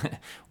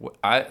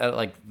 I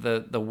like,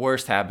 the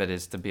worst habit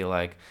is to be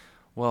like,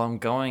 well, I'm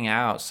going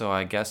out, so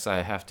I guess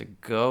I have to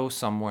go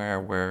somewhere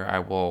where I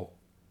will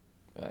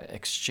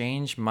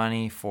exchange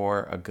money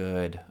for a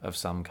good of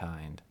some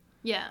kind.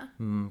 Yeah.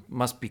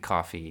 Must be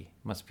coffee.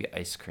 Must be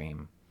ice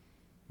cream.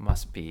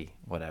 Must be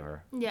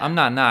whatever. Yeah. I'm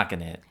not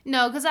knocking it.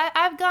 No, because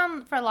I've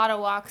gone for a lot of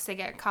walks to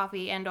get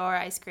coffee and or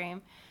ice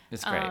cream.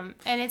 It's great.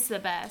 And it's the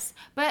best.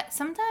 But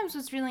sometimes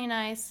what's really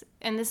nice,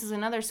 and this is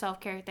another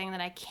self-care thing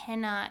that I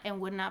cannot and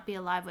would not be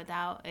alive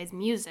without, is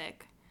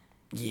music.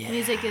 Yeah.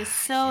 Music is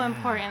so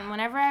important.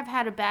 Whenever I've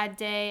had a bad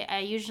day,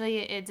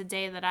 it's a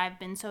day that I've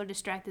been so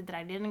distracted that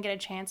I didn't get a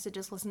chance to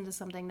just listen to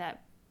something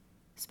that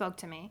spoke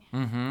to me.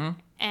 Mm-hmm.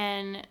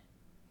 And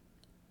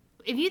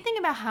if you think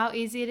about how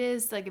easy it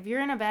is, like if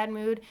you're in a bad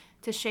mood,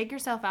 to shake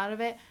yourself out of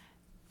it,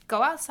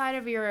 go outside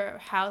of your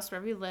house,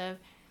 wherever you live,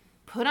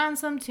 put on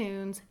some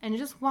tunes, and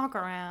just walk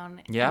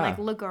around and like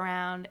look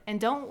around,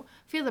 and don't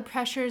feel the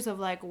pressures of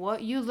like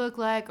what you look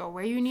like or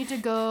where you need to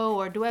go,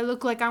 or do I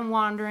look like I'm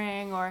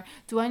wandering, or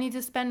do I need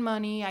to spend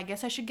money? I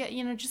guess I should get,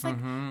 just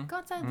like go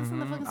outside, listen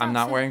to the fucking I'm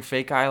not wearing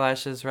fake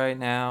eyelashes right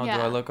now. Yeah.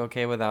 Do I look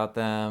okay without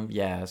them?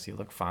 Yes, you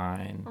look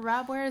fine.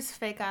 Rob wears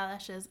fake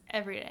eyelashes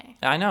every day.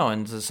 I know,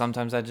 and so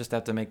sometimes I just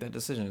have to make that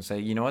decision and say,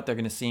 you know what, they're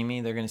going to see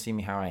me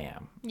how I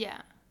am.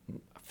 Yeah.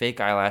 Fake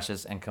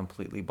eyelashes and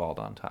completely bald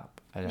on top.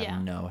 I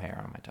have no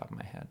hair on my top of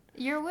my head.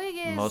 Your wig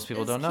is Most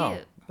people don't cute. know.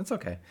 That's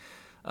okay.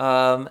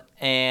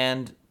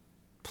 And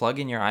plug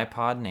in your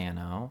iPod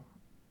Nano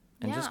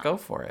and just go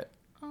for it.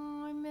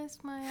 Oh, I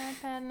missed my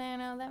iPad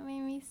Nano. That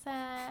made me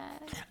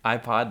sad.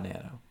 iPod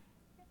Nano.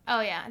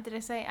 Oh, yeah. Did I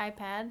say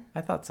iPad? I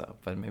thought so,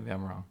 but maybe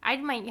I'm wrong. I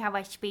might have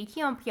a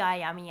speaking on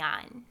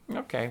Pyongyang.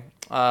 Okay.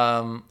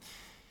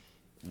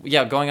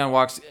 Yeah, going on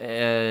walks,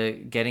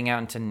 getting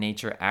out into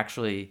nature,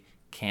 actually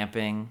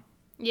camping.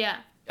 Yeah.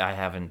 I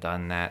haven't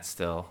done that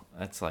still.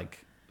 That's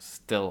like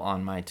still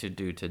on my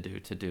to-do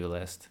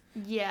list.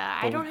 Yeah,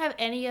 I don't have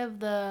any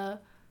of the...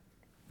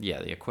 Yeah,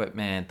 the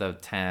equipment, the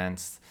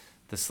tents,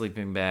 the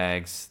sleeping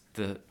bags,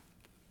 the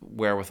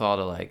wherewithal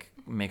to like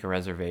make a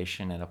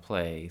reservation at a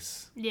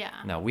place. Yeah.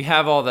 No, we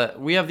have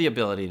the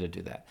ability to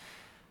do that.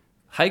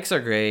 Hikes are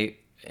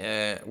great.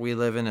 We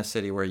live in a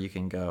city where you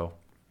can go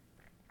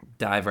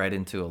dive right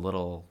into a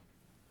little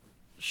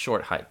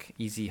short hike,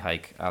 easy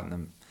hike out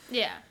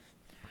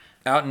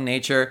in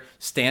nature,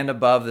 stand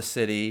above the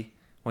city.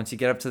 Once you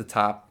get up to the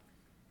top,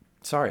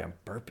 sorry, I'm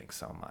burping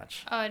so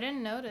much. Oh, I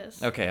didn't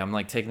notice. Okay, I'm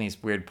like taking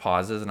these weird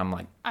pauses, and I'm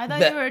like... I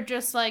thought you were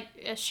just like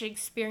a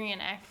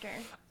Shakespearean actor.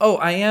 Oh,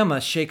 I am a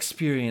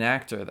Shakespearean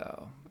actor,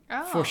 though.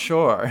 Oh. For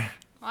sure.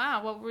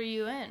 Wow, what were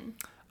you in?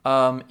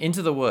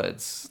 Into the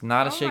Woods.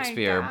 Not a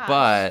Shakespeare,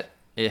 but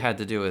it had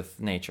to do with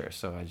nature,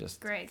 so I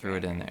just threw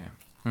it in there.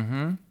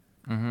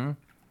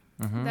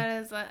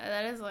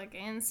 That is like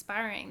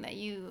inspiring that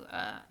you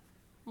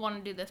want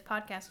to do this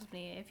podcast with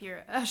me if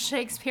you're a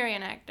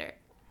Shakespearean actor.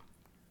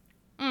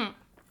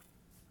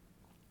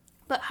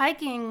 But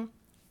hiking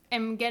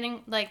and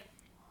getting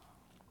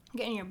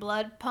your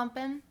blood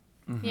pumping,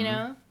 you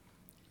know?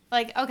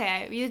 Like,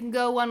 okay, you can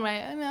go one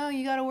way. Oh, no,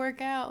 you got to work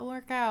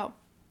out.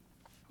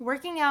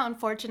 Working out,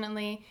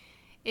 unfortunately,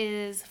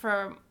 is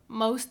for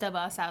most of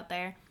us out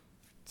there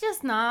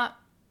just not,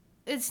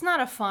 it's not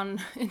a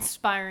fun,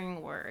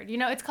 inspiring word. You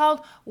know, it's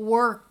called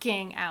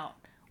working out.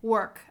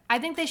 Work. I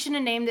think they should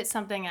have named it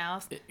something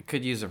else. It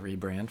could use a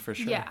rebrand for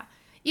sure. Yeah.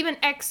 Even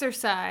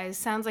exercise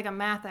sounds like a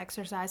math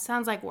exercise.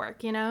 Sounds like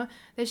work, you know?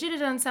 They should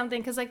have done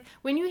something, because, like,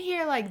 when you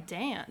hear, like,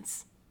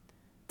 dance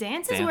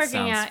is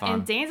working out, fun.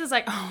 And dance is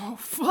like, oh,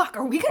 fuck,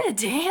 are we going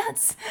to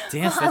dance?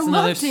 Dance, that's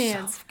another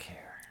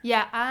self-care.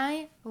 Yeah,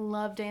 I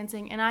love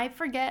dancing, and I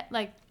forget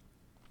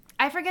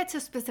to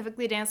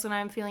specifically dance when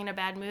I'm feeling a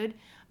bad mood,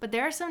 but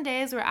there are some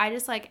days where I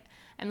just, like,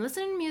 I'm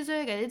listening to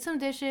music, I did some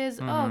dishes,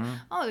 I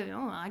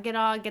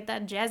get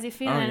that jazzy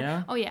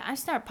feeling. Oh yeah, I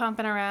start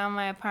pumping around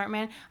my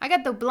apartment. I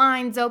got the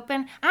blinds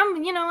open.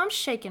 I'm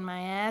shaking my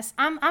ass.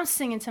 I'm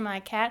singing to my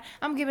cat.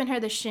 I'm giving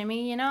her the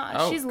shimmy, you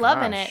know. She's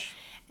loving it.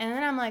 And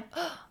then I'm like,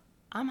 oh,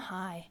 I'm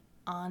high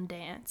on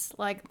dance.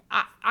 Like,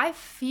 I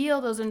feel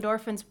those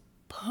endorphins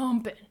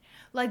pumping,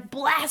 like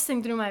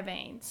blasting through my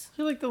veins.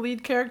 You're like the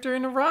lead character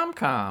in a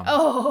rom-com.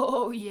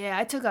 Oh, yeah.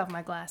 I took off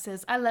my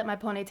glasses. I let my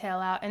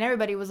ponytail out, and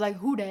everybody was like,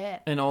 who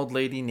dat? An old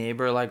lady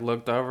neighbor, like,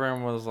 looked over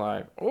and was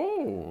like,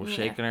 oh,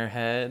 shaking her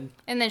head.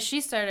 And then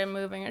she started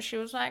moving, and she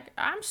was like,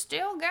 I'm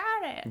still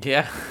got it.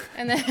 Yeah.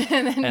 And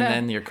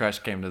then your crush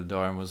came to the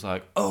door and was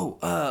like,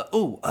 I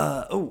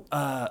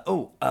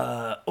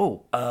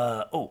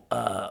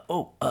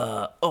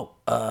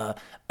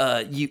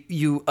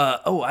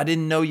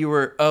didn't know you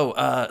were,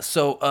 I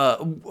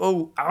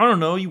don't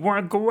know, you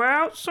want to go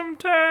out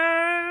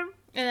sometime?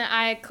 And then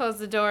I closed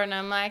the door and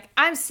I'm like,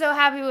 I'm so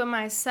happy with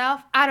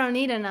myself, I don't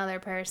need another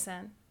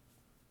person.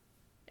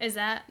 Is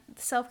that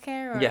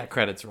self-care? Or? Yeah,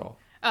 credits roll.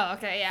 Oh,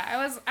 okay, yeah.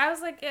 I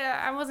was like, yeah,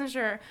 I wasn't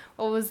sure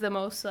what was the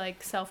most,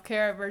 like,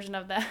 self-care version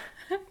of that.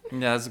 Yeah,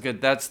 that's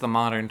good. That's the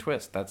modern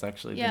twist. That's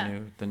actually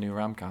the new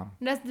rom-com.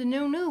 That's the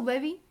new,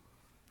 baby.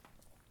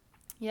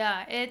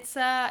 Yeah, it's,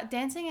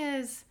 dancing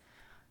is,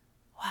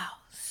 wow,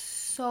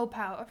 so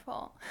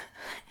powerful.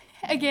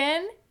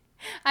 Again,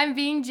 I'm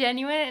being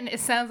genuine, and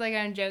it sounds like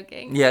I'm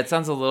joking. Yeah, it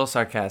sounds a little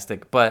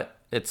sarcastic, but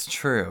it's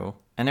true,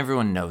 and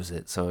everyone knows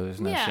it, so there's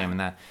no shame in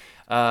that.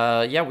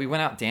 We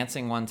went out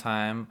dancing one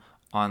time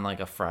on, like,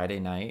 a Friday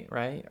night,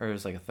 right? Or it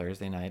was, like, a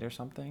Thursday night or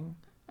something.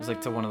 It was,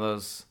 like, to one of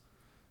those...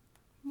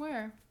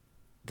 Where?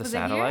 The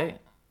Satellite.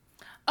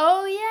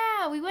 Oh,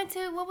 yeah. We went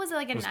to, what was it,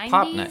 like a 90s?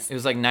 Pop night. It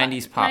was like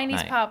 90s pop 90s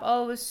night. pop.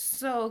 Oh, it was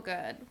so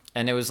good.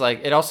 And it was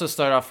like, it also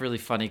started off really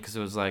funny because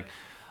it was like,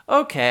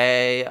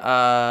 okay,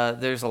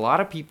 there's a lot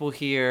of people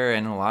here,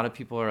 and a lot of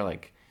people are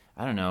like,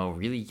 I don't know,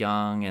 really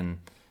young and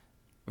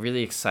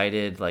really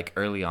excited, like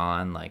early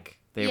on. Like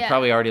they were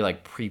probably already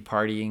like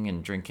pre-partying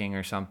and drinking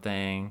or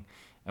something.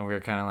 And we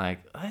were kind of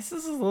like, this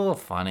is a little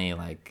funny.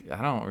 Like,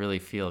 I don't really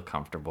feel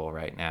comfortable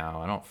right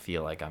now. I don't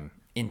feel like I'm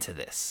into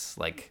this.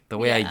 Like the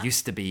way I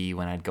used to be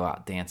when I'd go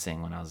out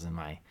dancing when I was in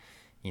my,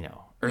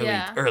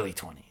 early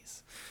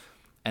 20s.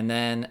 And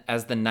then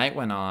as the night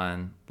went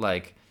on,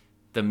 like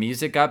the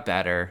music got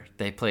better.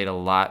 They played a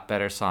lot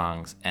better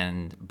songs.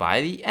 And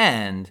by the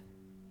end,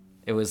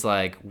 it was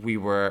like we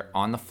were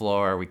on the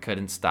floor. We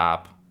couldn't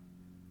stop.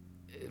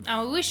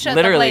 Oh, we shut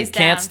Literally, the place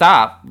down. can't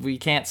stop. We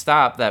can't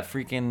stop that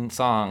freaking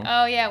song.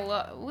 Oh, yeah.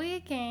 Well, we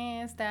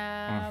can't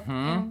stop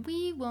and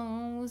we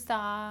won't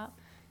stop.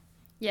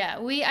 Yeah,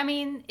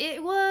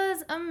 it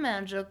was a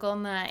magical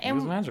night. It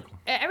was magical.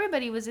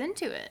 Everybody was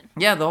into it.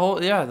 Yeah, the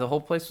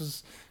whole place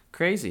was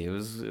crazy. It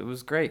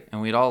was great.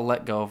 And we'd all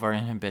let go of our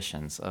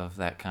inhibitions of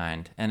that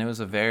kind. And it was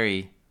a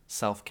very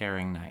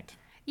self-caring night.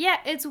 Yeah,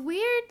 it's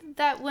weird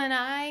that when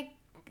I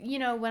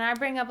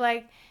bring up,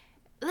 like,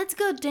 let's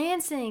go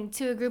dancing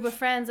to a group of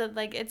friends, that,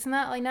 like, it's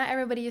not, like, not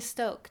everybody is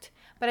stoked.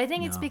 But I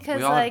think it's because,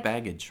 we all like... have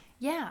baggage.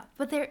 Yeah,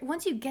 but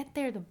once you get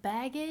there, the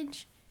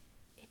baggage,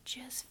 it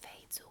just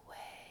fades away.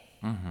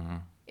 Mm-hmm.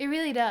 It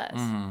really does.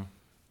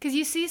 Because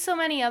you see so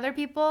many other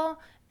people,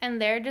 and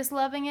they're just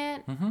loving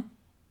it. Mm-hmm.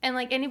 And,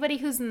 like, anybody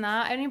who's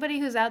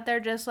out there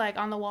just, like,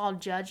 on the wall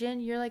judging,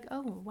 you're like,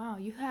 oh, wow,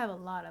 you have a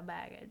lot of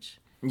baggage.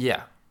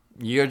 Yeah.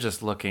 You're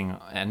just looking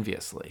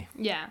enviously.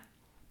 Yeah.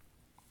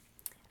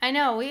 I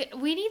know.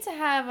 We need to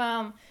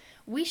have,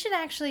 we should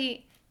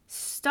actually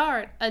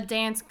start a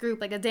dance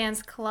group, like a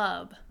dance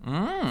club.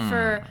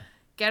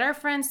 Get our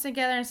friends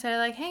together and say,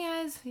 like, hey,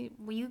 guys,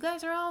 you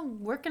guys are all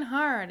working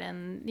hard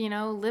and,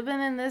 living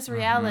in this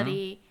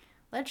reality.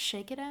 Let's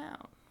shake it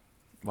out.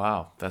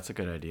 Wow, that's a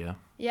good idea.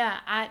 Yeah,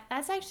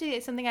 that's actually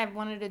something I've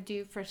wanted to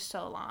do for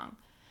so long.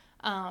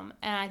 And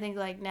I think,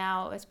 like,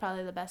 now is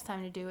probably the best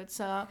time to do it.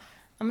 So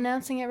I'm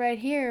announcing it right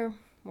here.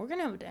 We're going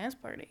to have a dance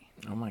party.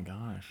 Oh, my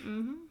gosh.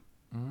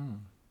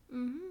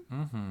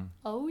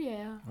 Oh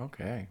yeah.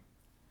 Okay.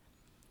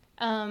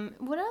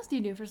 What else do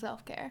you do for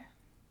self-care?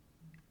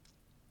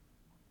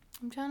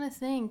 I'm trying to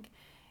think.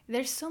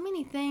 There's so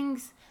many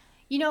things.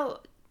 You know,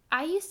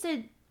 I used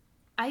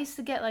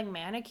to get like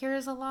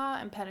manicures a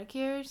lot and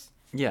pedicures.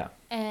 Yeah.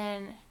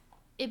 And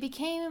it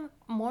became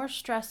more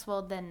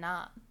stressful than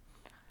not.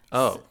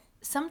 Oh.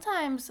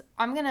 Sometimes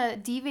I'm going to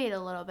deviate a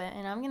little bit,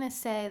 and I'm going to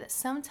say that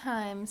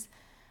sometimes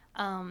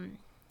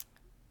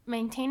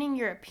maintaining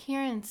your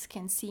appearance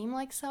can seem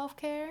like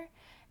self-care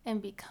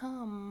and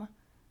become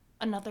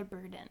another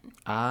burden.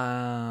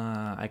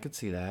 I could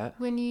see that.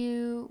 When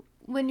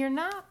you're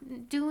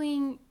not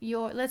doing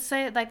your, let's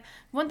say, like,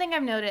 one thing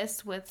I've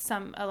noticed with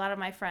a lot of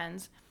my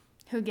friends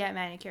who get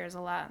manicures a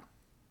lot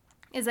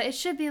is that it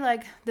should be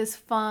like this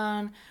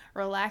fun,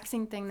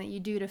 relaxing thing that you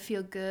do to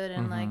feel good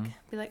and like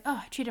be like,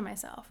 oh, I treated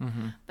myself.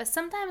 But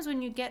sometimes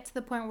when you get to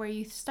the point where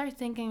you start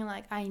thinking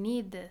like, I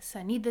need this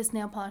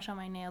nail polish on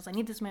my nails, I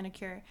need this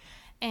manicure,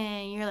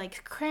 and you're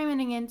like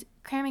cramming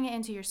it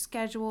into your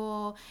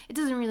schedule, it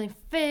doesn't really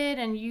fit,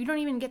 and you don't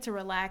even get to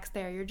relax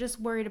there. You're just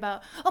worried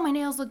about, oh, my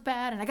nails look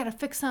bad and I gotta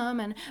fix them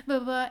and blah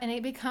blah, and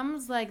it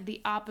becomes like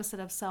the opposite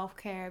of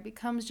self-care. It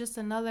becomes just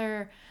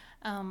another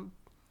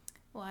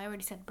well, I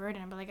already said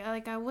burden, but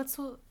what's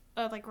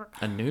like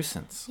a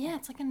nuisance. Yeah,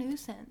 it's like a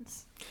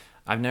nuisance.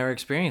 I've never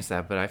experienced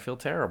that, but I feel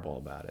terrible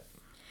about it.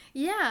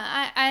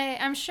 Yeah,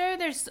 I'm sure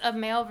there's a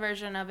male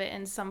version of it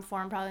in some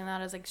form, probably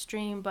not as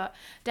extreme, but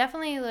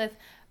definitely with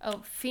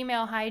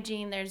female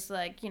hygiene, there's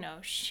like, you know,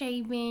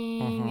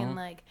 shaving and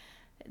like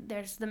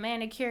there's the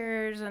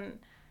manicures, and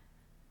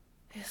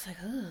it's like,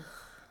 ugh.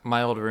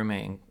 My old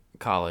roommate in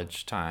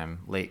college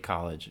time, late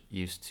college,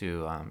 used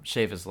to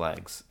shave his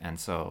legs, and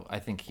so I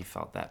think he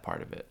felt that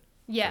part of it.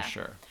 Yeah, for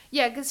sure.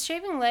 Yeah, because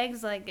shaving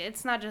legs, like,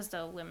 it's not just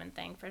a women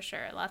thing, for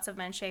sure. Lots of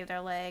men shave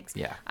their legs.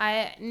 Yeah,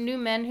 I knew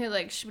men who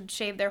like would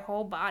shave their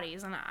whole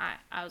bodies, and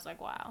I was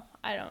like, wow,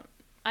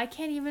 I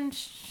can't even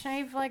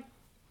shave like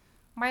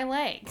my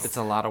legs. It's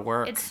a lot of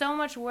work. It's so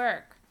much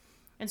work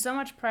and so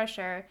much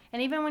pressure,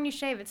 and even when you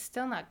shave, it's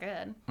still not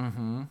good.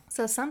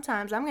 So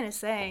sometimes I'm gonna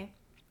say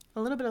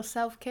a little bit of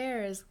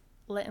self-care is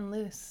letting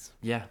loose.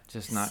 Yeah,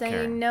 just not saying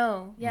caring.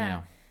 no.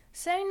 Yeah.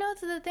 Saying no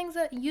to the things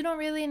that you don't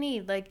really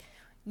need. Like,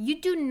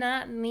 you do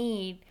not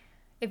need,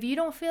 if you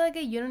don't feel like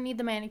it, you don't need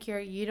the manicure.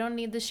 You don't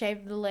need the shave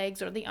of the legs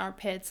or the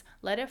armpits.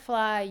 Let it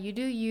fly. You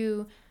do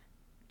you.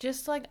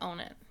 Just, like, own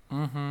it.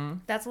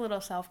 That's a little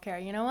self-care.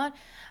 You know what?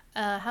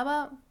 How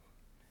about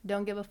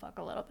don't give a fuck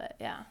a little bit?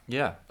 Yeah.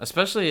 Yeah,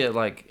 especially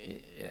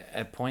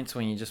at points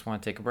when you just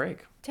want to take a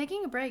break.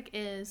 Taking a break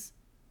is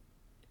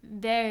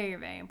very,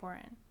 very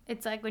important.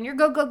 It's like when you're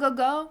go, go, go,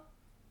 go.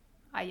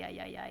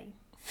 Ay.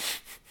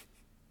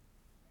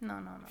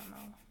 No.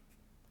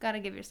 Gotta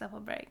give yourself a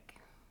break.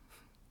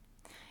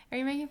 Are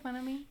you making fun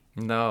of me?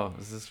 No,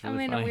 this is really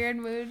funny. I'm in a weird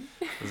mood.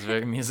 This is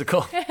very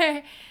musical.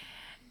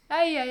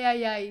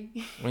 Ay.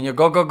 When you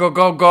go, go, go,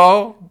 go,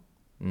 go.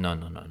 No.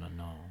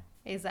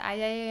 It's like,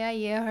 ay,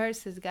 it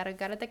hurts. It's gotta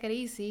take it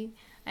easy.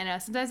 I know.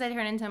 Sometimes I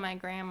turn into my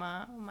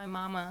grandma, my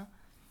mama,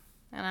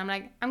 and I'm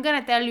like, I'm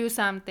gonna tell you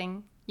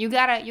something. You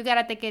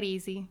gotta take it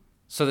easy.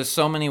 So there's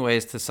so many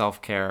ways to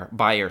self-care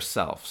by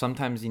yourself.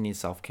 Sometimes you need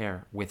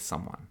self-care with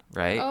someone,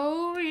 right?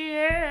 Oh,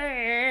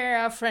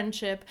 yeah.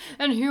 Friendship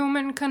and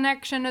human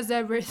connection is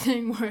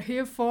everything we're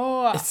here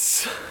for.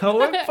 It's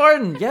so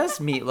important. Yes,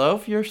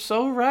 Meatloaf. You're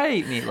so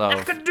right, Meatloaf.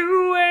 I could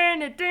do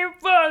anything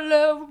for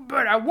love,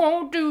 but I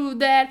won't do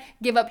that.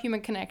 Give up human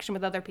connection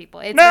with other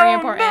people. It's very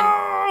important. No,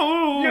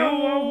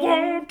 I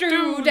won't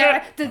do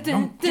that.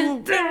 Won't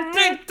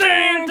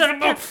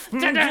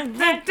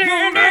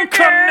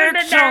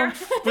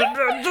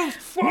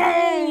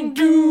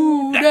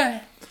do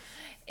that.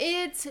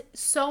 It's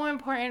so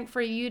important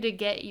for you to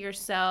get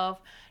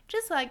yourself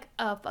just like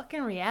a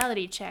fucking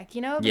reality check,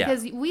 you know?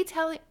 Because we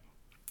tell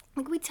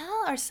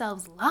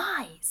ourselves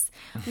lies.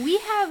 We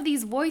have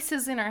these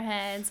voices in our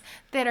heads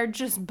that are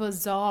just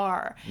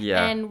bizarre.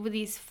 Yeah. And with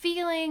these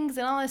feelings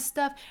and all this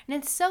stuff. And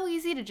it's so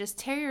easy to just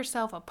tear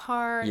yourself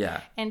apart.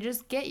 Yeah. And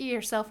just get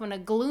yourself in a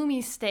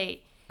gloomy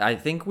state. I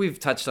think we've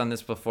touched on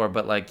this before,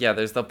 but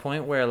there's the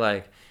point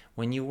where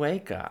when you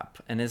wake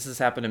up, and this has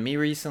happened to me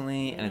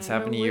recently, and it's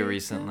happened to you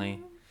recently.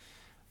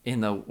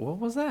 What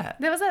was that?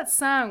 There was that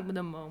song,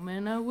 the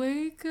moment I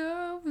wake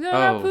up,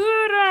 I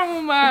put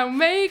on my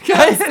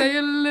makeup, say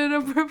a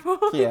little purple.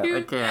 Yeah,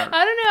 I can't.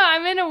 I don't know,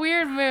 I'm in a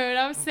weird mood.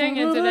 I'm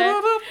singing today.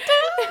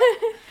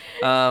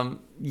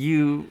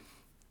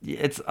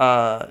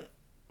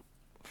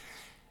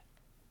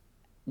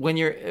 When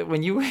you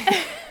when you wake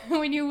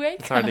up.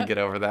 It's hard to get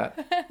over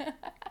that.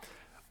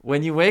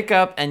 When you wake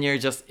up and you're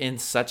just in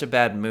such a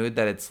bad mood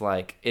that it's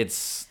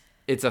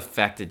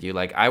affected you.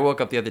 Like, I woke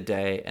up the other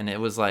day and it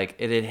was like,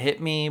 it had hit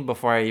me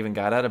before I even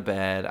got out of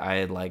bed. I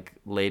had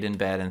laid in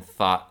bed and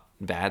thought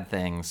bad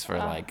things for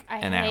an hour. I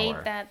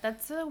hate that.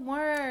 That's the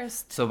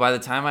worst. So by the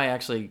time I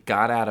actually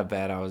got out of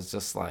bed, I was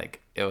just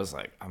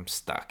I'm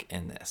stuck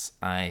in this.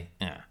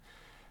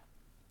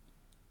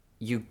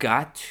 You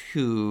got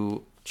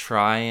to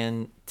try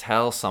and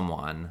tell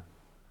someone,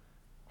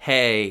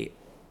 hey,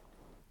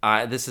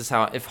 this is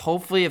how,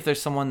 hopefully if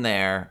there's someone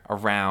there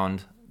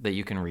around that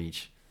you can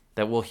reach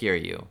that will hear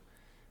you.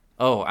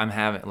 Oh, I'm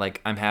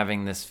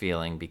having this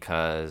feeling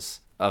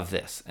because of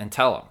this, and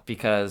tell them,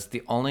 because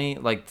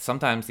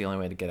sometimes the only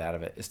way to get out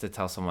of it is to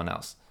tell someone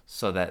else,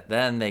 so that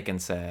then they can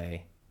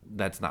say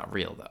that's not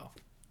real though.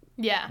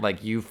 Yeah.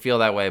 Like, you feel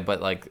that way,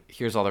 but like,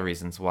 here's all the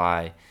reasons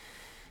why,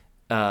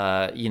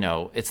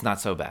 it's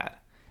not so bad.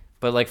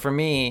 But like, for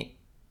me,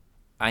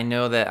 I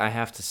know that I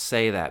have to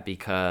say that,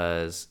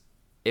 because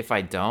if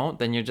I don't,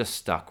 then you're just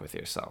stuck with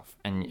yourself.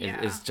 And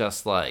it's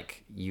just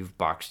like, you've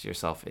boxed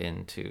yourself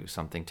into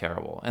something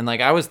terrible. And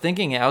like, I was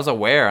thinking, I was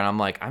aware, and I'm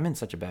like, I'm in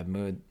such a bad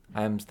mood.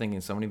 I'm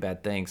thinking so many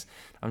bad things.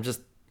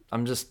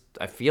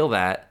 I feel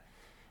that.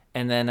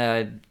 And then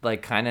I'd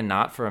like kind of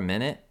not for a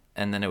minute,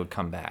 and then it would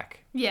come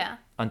back. Yeah.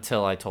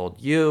 Until I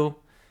told you,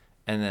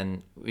 and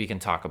then we can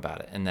talk about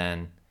it. And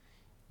then,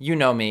 you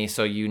know me,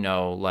 so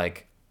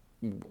like,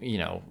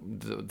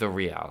 the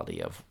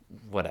reality of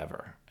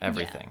whatever,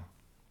 everything. Yeah.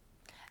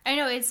 I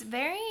know, it's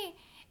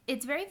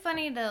very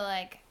funny to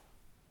like,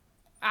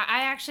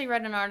 I actually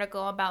read an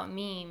article about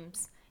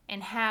memes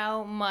and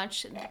how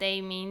much they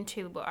mean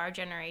to our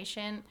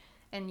generation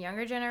and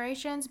younger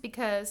generations,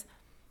 because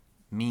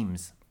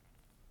memes.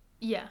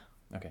 Yeah.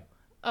 Okay.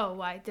 Oh,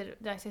 why? Did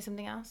I say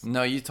something else?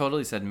 No, you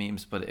totally said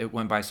memes, but it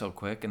went by so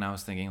quick, and I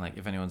was thinking, like,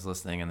 if anyone's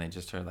listening and they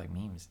just heard like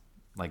memes,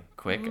 like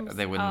quick, memes.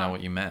 They wouldn't know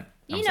what you meant.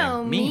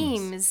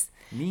 Memes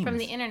from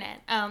the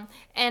internet.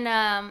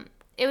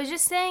 It was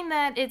just saying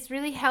that it's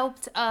really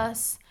helped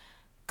us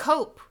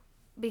cope,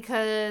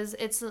 because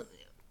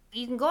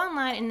you can go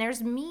online and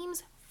there's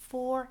memes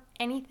for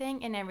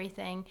anything and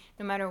everything,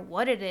 no matter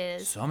what it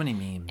is. So many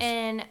memes.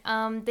 And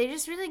they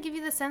just really give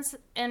you the sense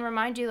and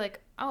remind you,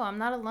 like, oh, I'm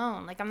not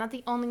alone. Like, I'm not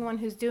the only one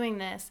who's doing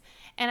this.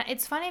 And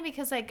it's funny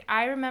because, like,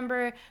 I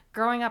remember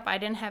growing up, I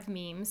didn't have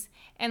memes.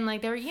 And,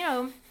 like, there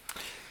were,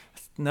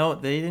 No,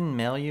 they didn't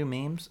mail you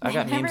memes? I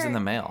got memes in the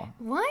mail.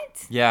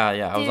 What? Yeah.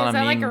 I was on a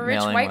meme mailing list. Is that like a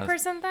rich white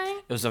person thing?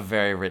 It was a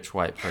very rich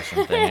white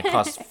person thing. It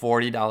cost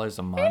 $40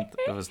 a month.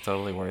 It was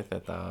totally worth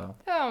it, though.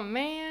 Oh,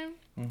 man.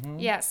 Mm-hmm.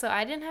 Yeah, so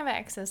I didn't have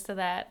access to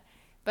that,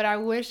 but I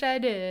wish I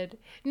did.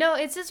 No,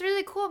 it's just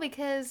really cool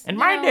because... In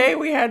my day,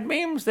 we had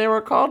memes. They were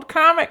called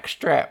comic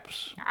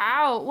strips.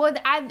 Ow. Well,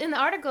 in the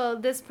article,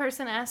 this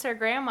person asked her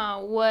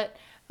grandma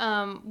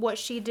what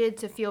she did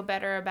to feel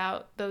better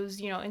about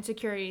those,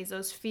 insecurities,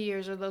 those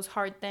fears, or those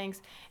hard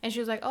things. And she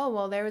was like, oh,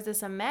 well, there was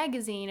this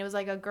magazine. It was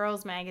like a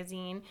girl's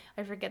magazine.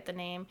 I forget the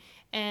name.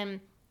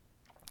 And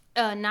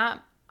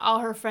not all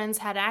her friends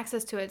had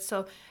access to it.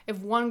 So if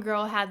one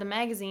girl had the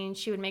magazine,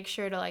 she would make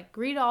sure to like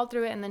read all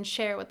through it and then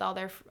share it with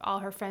all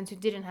her friends who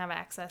didn't have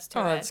access to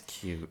it. Oh, that's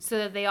cute. So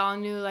that they all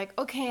knew, like,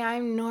 okay,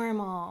 I'm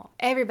normal.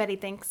 Everybody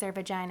thinks their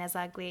vagina's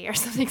ugly, or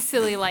something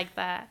silly like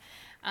that.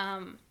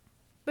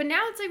 But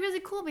now it's like really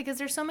cool because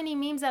there's so many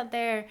memes out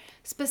there,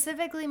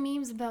 specifically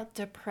memes about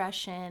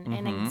depression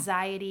and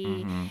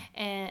anxiety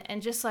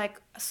and just like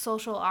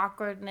social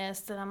awkwardness,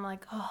 that I'm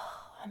like, oh,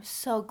 I'm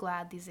so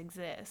glad these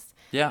exist.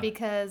 Yeah.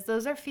 Because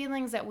those are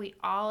feelings that we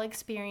all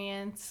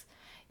experience,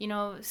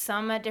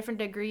 some at different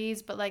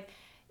degrees, but like,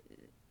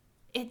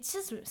 it's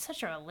just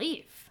such a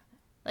relief.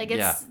 Like,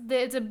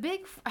 it's a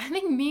big, I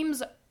think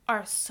memes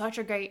are such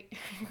a great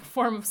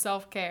form of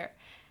self-care.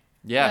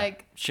 Yeah,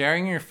 like,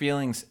 sharing your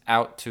feelings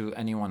out to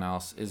anyone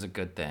else is a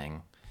good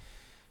thing,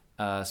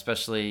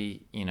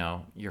 especially,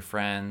 your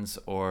friends,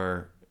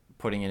 or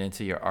putting it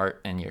into your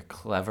art and your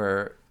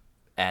clever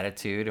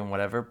attitude and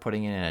whatever,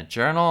 putting it in a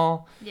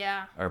journal,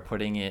 or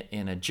putting it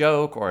in a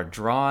joke or a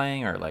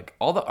drawing, or like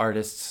all the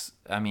artists.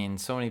 I mean,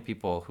 so many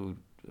people who,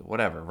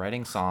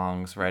 writing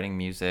songs, writing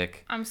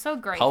music. I'm so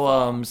grateful.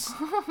 Poems.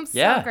 I'm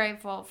so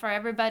grateful for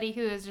everybody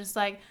who is just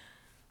like,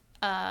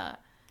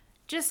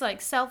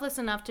 selfless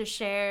enough to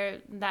share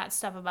that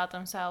stuff about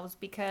themselves,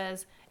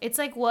 because it's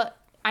like what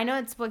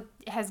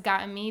has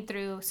gotten me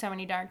through so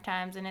many dark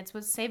times, and it's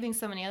what's saving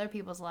so many other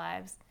people's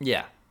lives.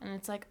 Yeah. And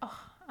it's like, oh,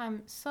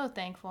 I'm so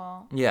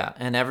thankful. Yeah,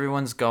 and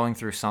everyone's going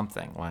through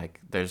something. Like,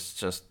 there's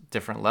just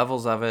different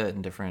levels of it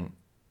and different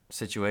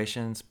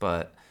situations,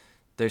 but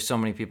there's so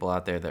many people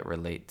out there that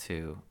relate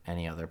to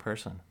any other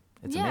person.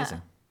 It's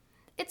amazing.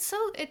 It's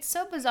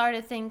so bizarre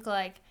to think,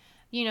 like,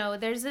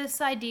 there's this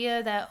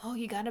idea that, oh,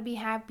 you gotta be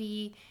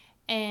happy,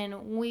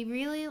 and we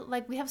really,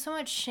 like, we have so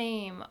much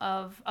shame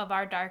of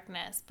our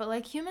darkness, but,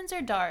 like, humans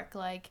are dark.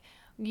 Like,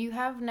 you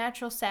have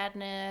natural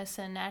sadness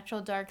and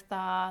natural dark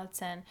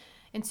thoughts and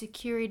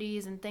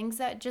insecurities and things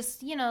that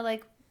just,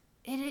 like,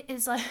 it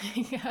is like,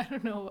 I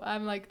don't know,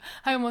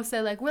 I almost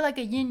said, like, we're like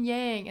a yin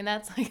yang, and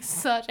that's like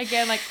such,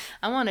 again, like,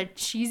 I'm on a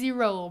cheesy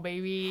roll,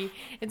 baby.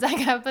 It's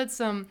like I put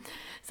some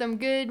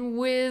good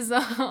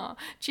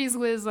cheese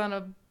whiz on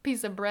a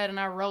piece of bread and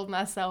I rolled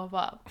myself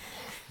up.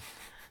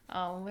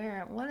 Oh,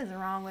 what is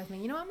wrong with me?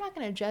 I'm not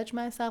going to judge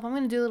myself. I'm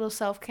going to do a little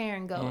self-care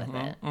and go with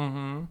it.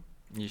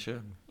 You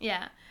should.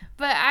 Yeah.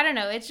 But I don't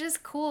know. It's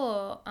just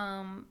cool.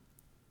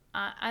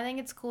 I think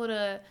it's cool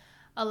to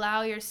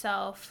allow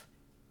yourself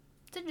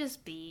to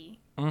just be.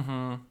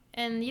 Mm-hmm.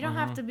 And you don't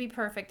have to be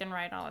perfect and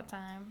right all the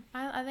time.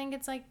 I think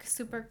it's like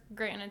super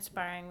great and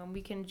inspiring when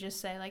we can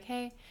just say like,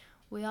 hey,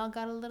 we all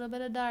got a little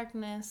bit of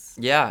darkness.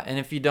 Yeah, and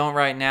if you don't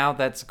right now,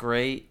 that's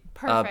great.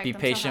 Perfect. Be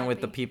patient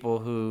with the people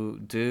who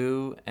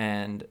do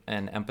and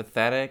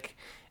empathetic,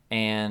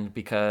 and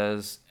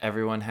because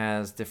everyone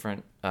has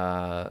different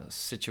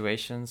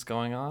situations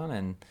going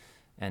on,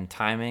 and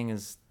timing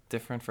is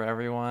different for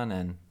everyone,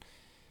 and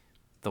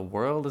the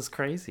world is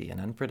crazy and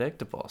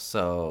unpredictable.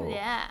 So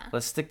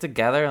let's stick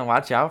together and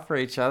watch out for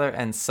each other,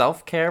 and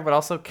self-care, but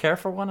also care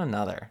for one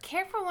another.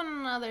 Care for one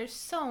another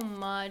so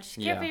much.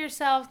 Care for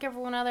yourselves, care for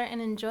one another,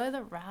 and enjoy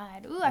the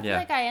ride. Ooh, I feel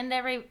like I end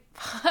every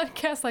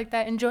podcast like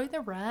that. Enjoy the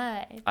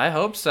ride. I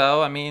hope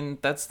so. I mean,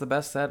 that's the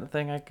best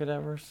thing I could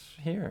ever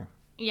hear.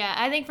 Yeah,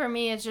 I think for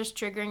me it's just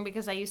triggering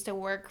because I used to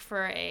work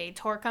for a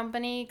tour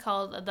company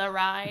called The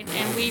Ride,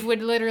 and we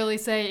would literally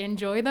say,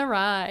 enjoy the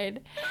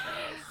ride.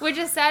 Which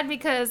is sad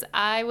because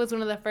I was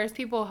one of the first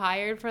people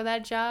hired for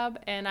that job,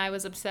 and I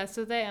was obsessed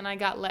with it, and I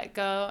got let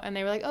go, and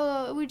they were like,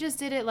 oh, we just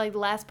did it like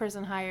last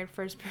person hired,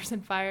 first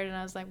person fired, and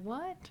I was like,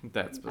 what?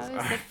 That's bizarre. I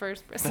was the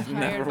first person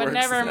hired, but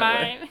never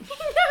mind.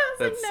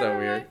 That's so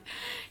weird.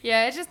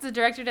 Yeah, it's just the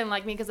director didn't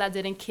like me because I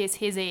didn't kiss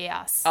his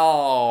ass.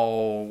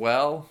 Oh,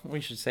 well, we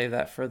should save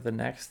that for the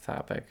next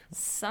topic.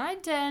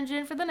 Side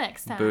tangent for the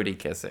next time. Booty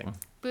kissing.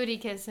 Booty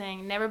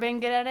kissing. Never been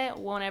good at it,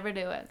 won't ever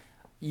do it.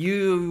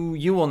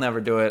 You will never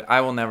do it.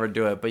 I will never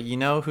do it. But you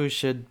know who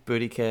should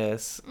booty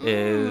kiss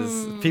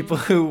is people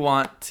who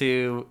want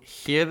to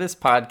hear this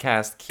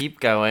podcast, keep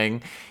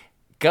going.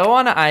 Go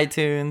on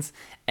iTunes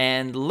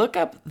and look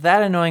up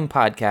That Annoying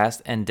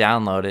Podcast and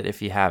download it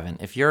if you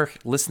haven't. If you're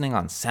listening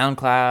on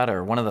SoundCloud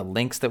or one of the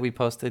links that we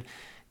posted,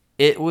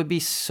 it would be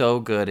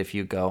so good if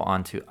you go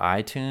onto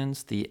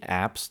iTunes, the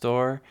App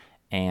Store,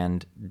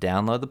 and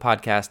download the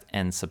podcast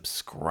and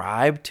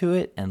subscribe to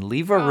it and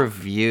leave a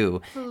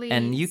review. Please.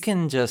 And you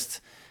can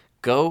just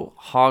go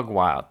hog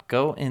wild.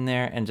 Go in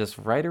there and just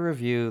write a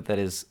review that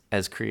is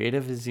as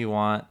creative as you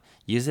want.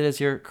 Use it as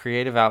your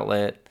creative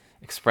outlet.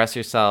 Express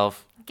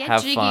yourself. Get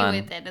have jiggy fun.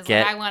 with it is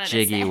Get what I wanted to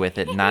jiggy say. with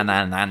it. Nah.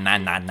 Get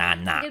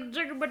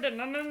jiggy with it.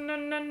 No.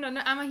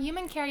 I'm a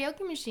human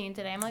karaoke machine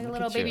today. I'm like a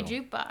little baby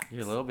jukebox.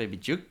 You're a little baby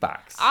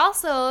jukebox.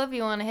 Also, if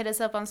you want to hit us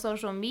up on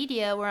social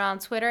media, we're on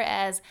Twitter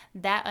as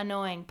That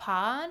Annoying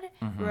Pod.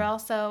 We're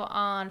also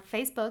on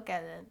Facebook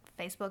at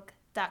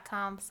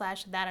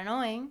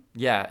facebook.com/thatannoying.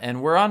 Yeah,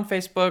 and we're on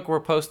Facebook. We're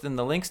posting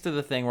the links to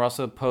the thing. We're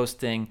also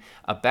posting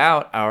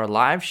about our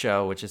live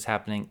show, which is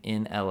happening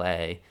in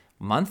LA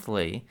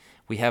monthly.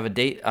 We have a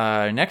date.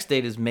 Our next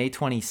date is May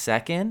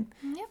 22nd.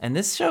 Yep. And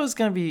this show is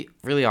going to be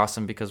really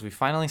awesome because we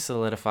finally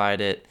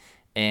solidified it.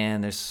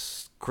 And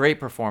there's great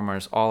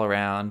performers all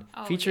around,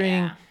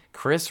 featuring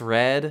Chris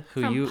Redd,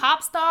 who From you've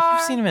Popstar.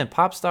 seen him in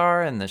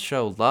Popstar and the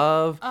show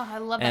Love. Oh, I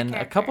love that and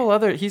character. a couple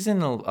other. He's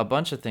in a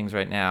bunch of things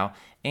right now.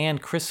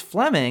 And Chris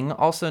Fleming,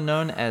 also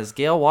known as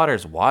Gail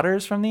Waters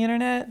from the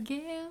internet.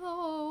 Gail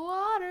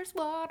Waters.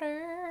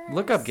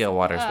 Look up Gail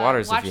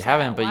Waters if you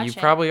haven't, but you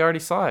probably already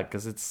saw it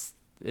because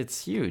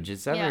it's huge.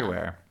 It's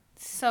everywhere.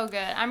 So good.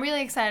 I'm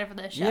really excited for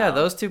this show. Yeah,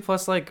 those two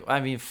plus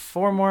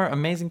 4 more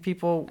amazing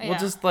people. Yeah. We'll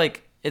just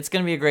it's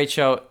going to be a great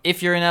show.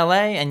 If you're in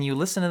LA and you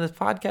listen to this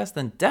podcast,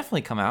 then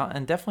definitely come out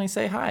and definitely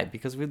say hi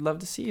because we'd love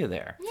to see you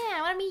there. Yeah,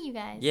 I want to meet you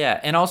guys. Yeah,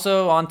 and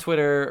also on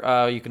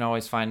Twitter, you can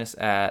always find us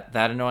at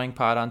That Annoying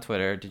Pod on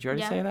Twitter. Did you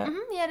already say that?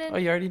 Mm-hmm, yeah, I did. Oh,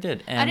 you already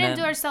did. And I didn't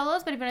do our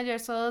solos, but if you want to do our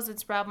solos,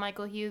 it's Rob,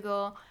 Michael,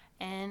 Hugo,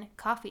 and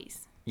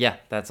Coffees. Yeah,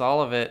 that's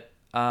all of it.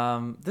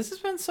 This has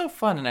been so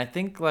fun, and I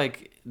think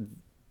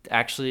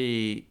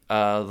actually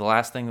the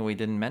last thing that we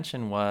didn't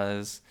mention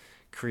was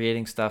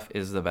creating stuff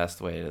is the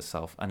best way to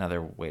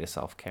another way to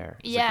self-care.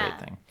 It's a great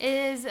thing. It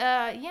is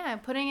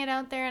putting it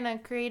out there in a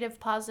creative,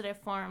 positive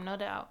form, no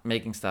doubt.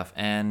 Making stuff,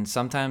 and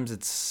sometimes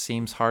it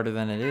seems harder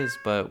than it is,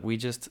 but we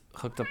just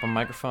hooked up a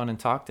microphone and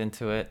talked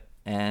into it,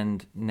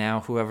 and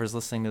now whoever's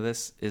listening to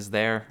this is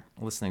there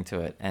listening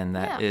to it, and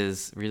that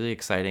is really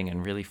exciting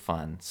and really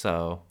fun.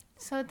 So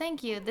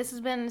thank you. This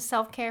has been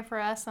self-care for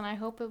us, and I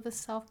hope it was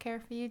self-care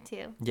for you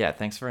too. Yeah,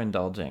 thanks for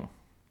indulging.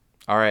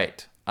 All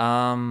right.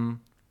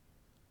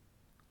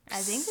 I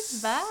think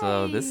it's bye.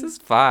 So this is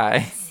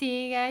bye.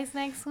 See you guys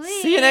next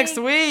week. See you next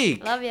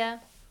week. Love ya.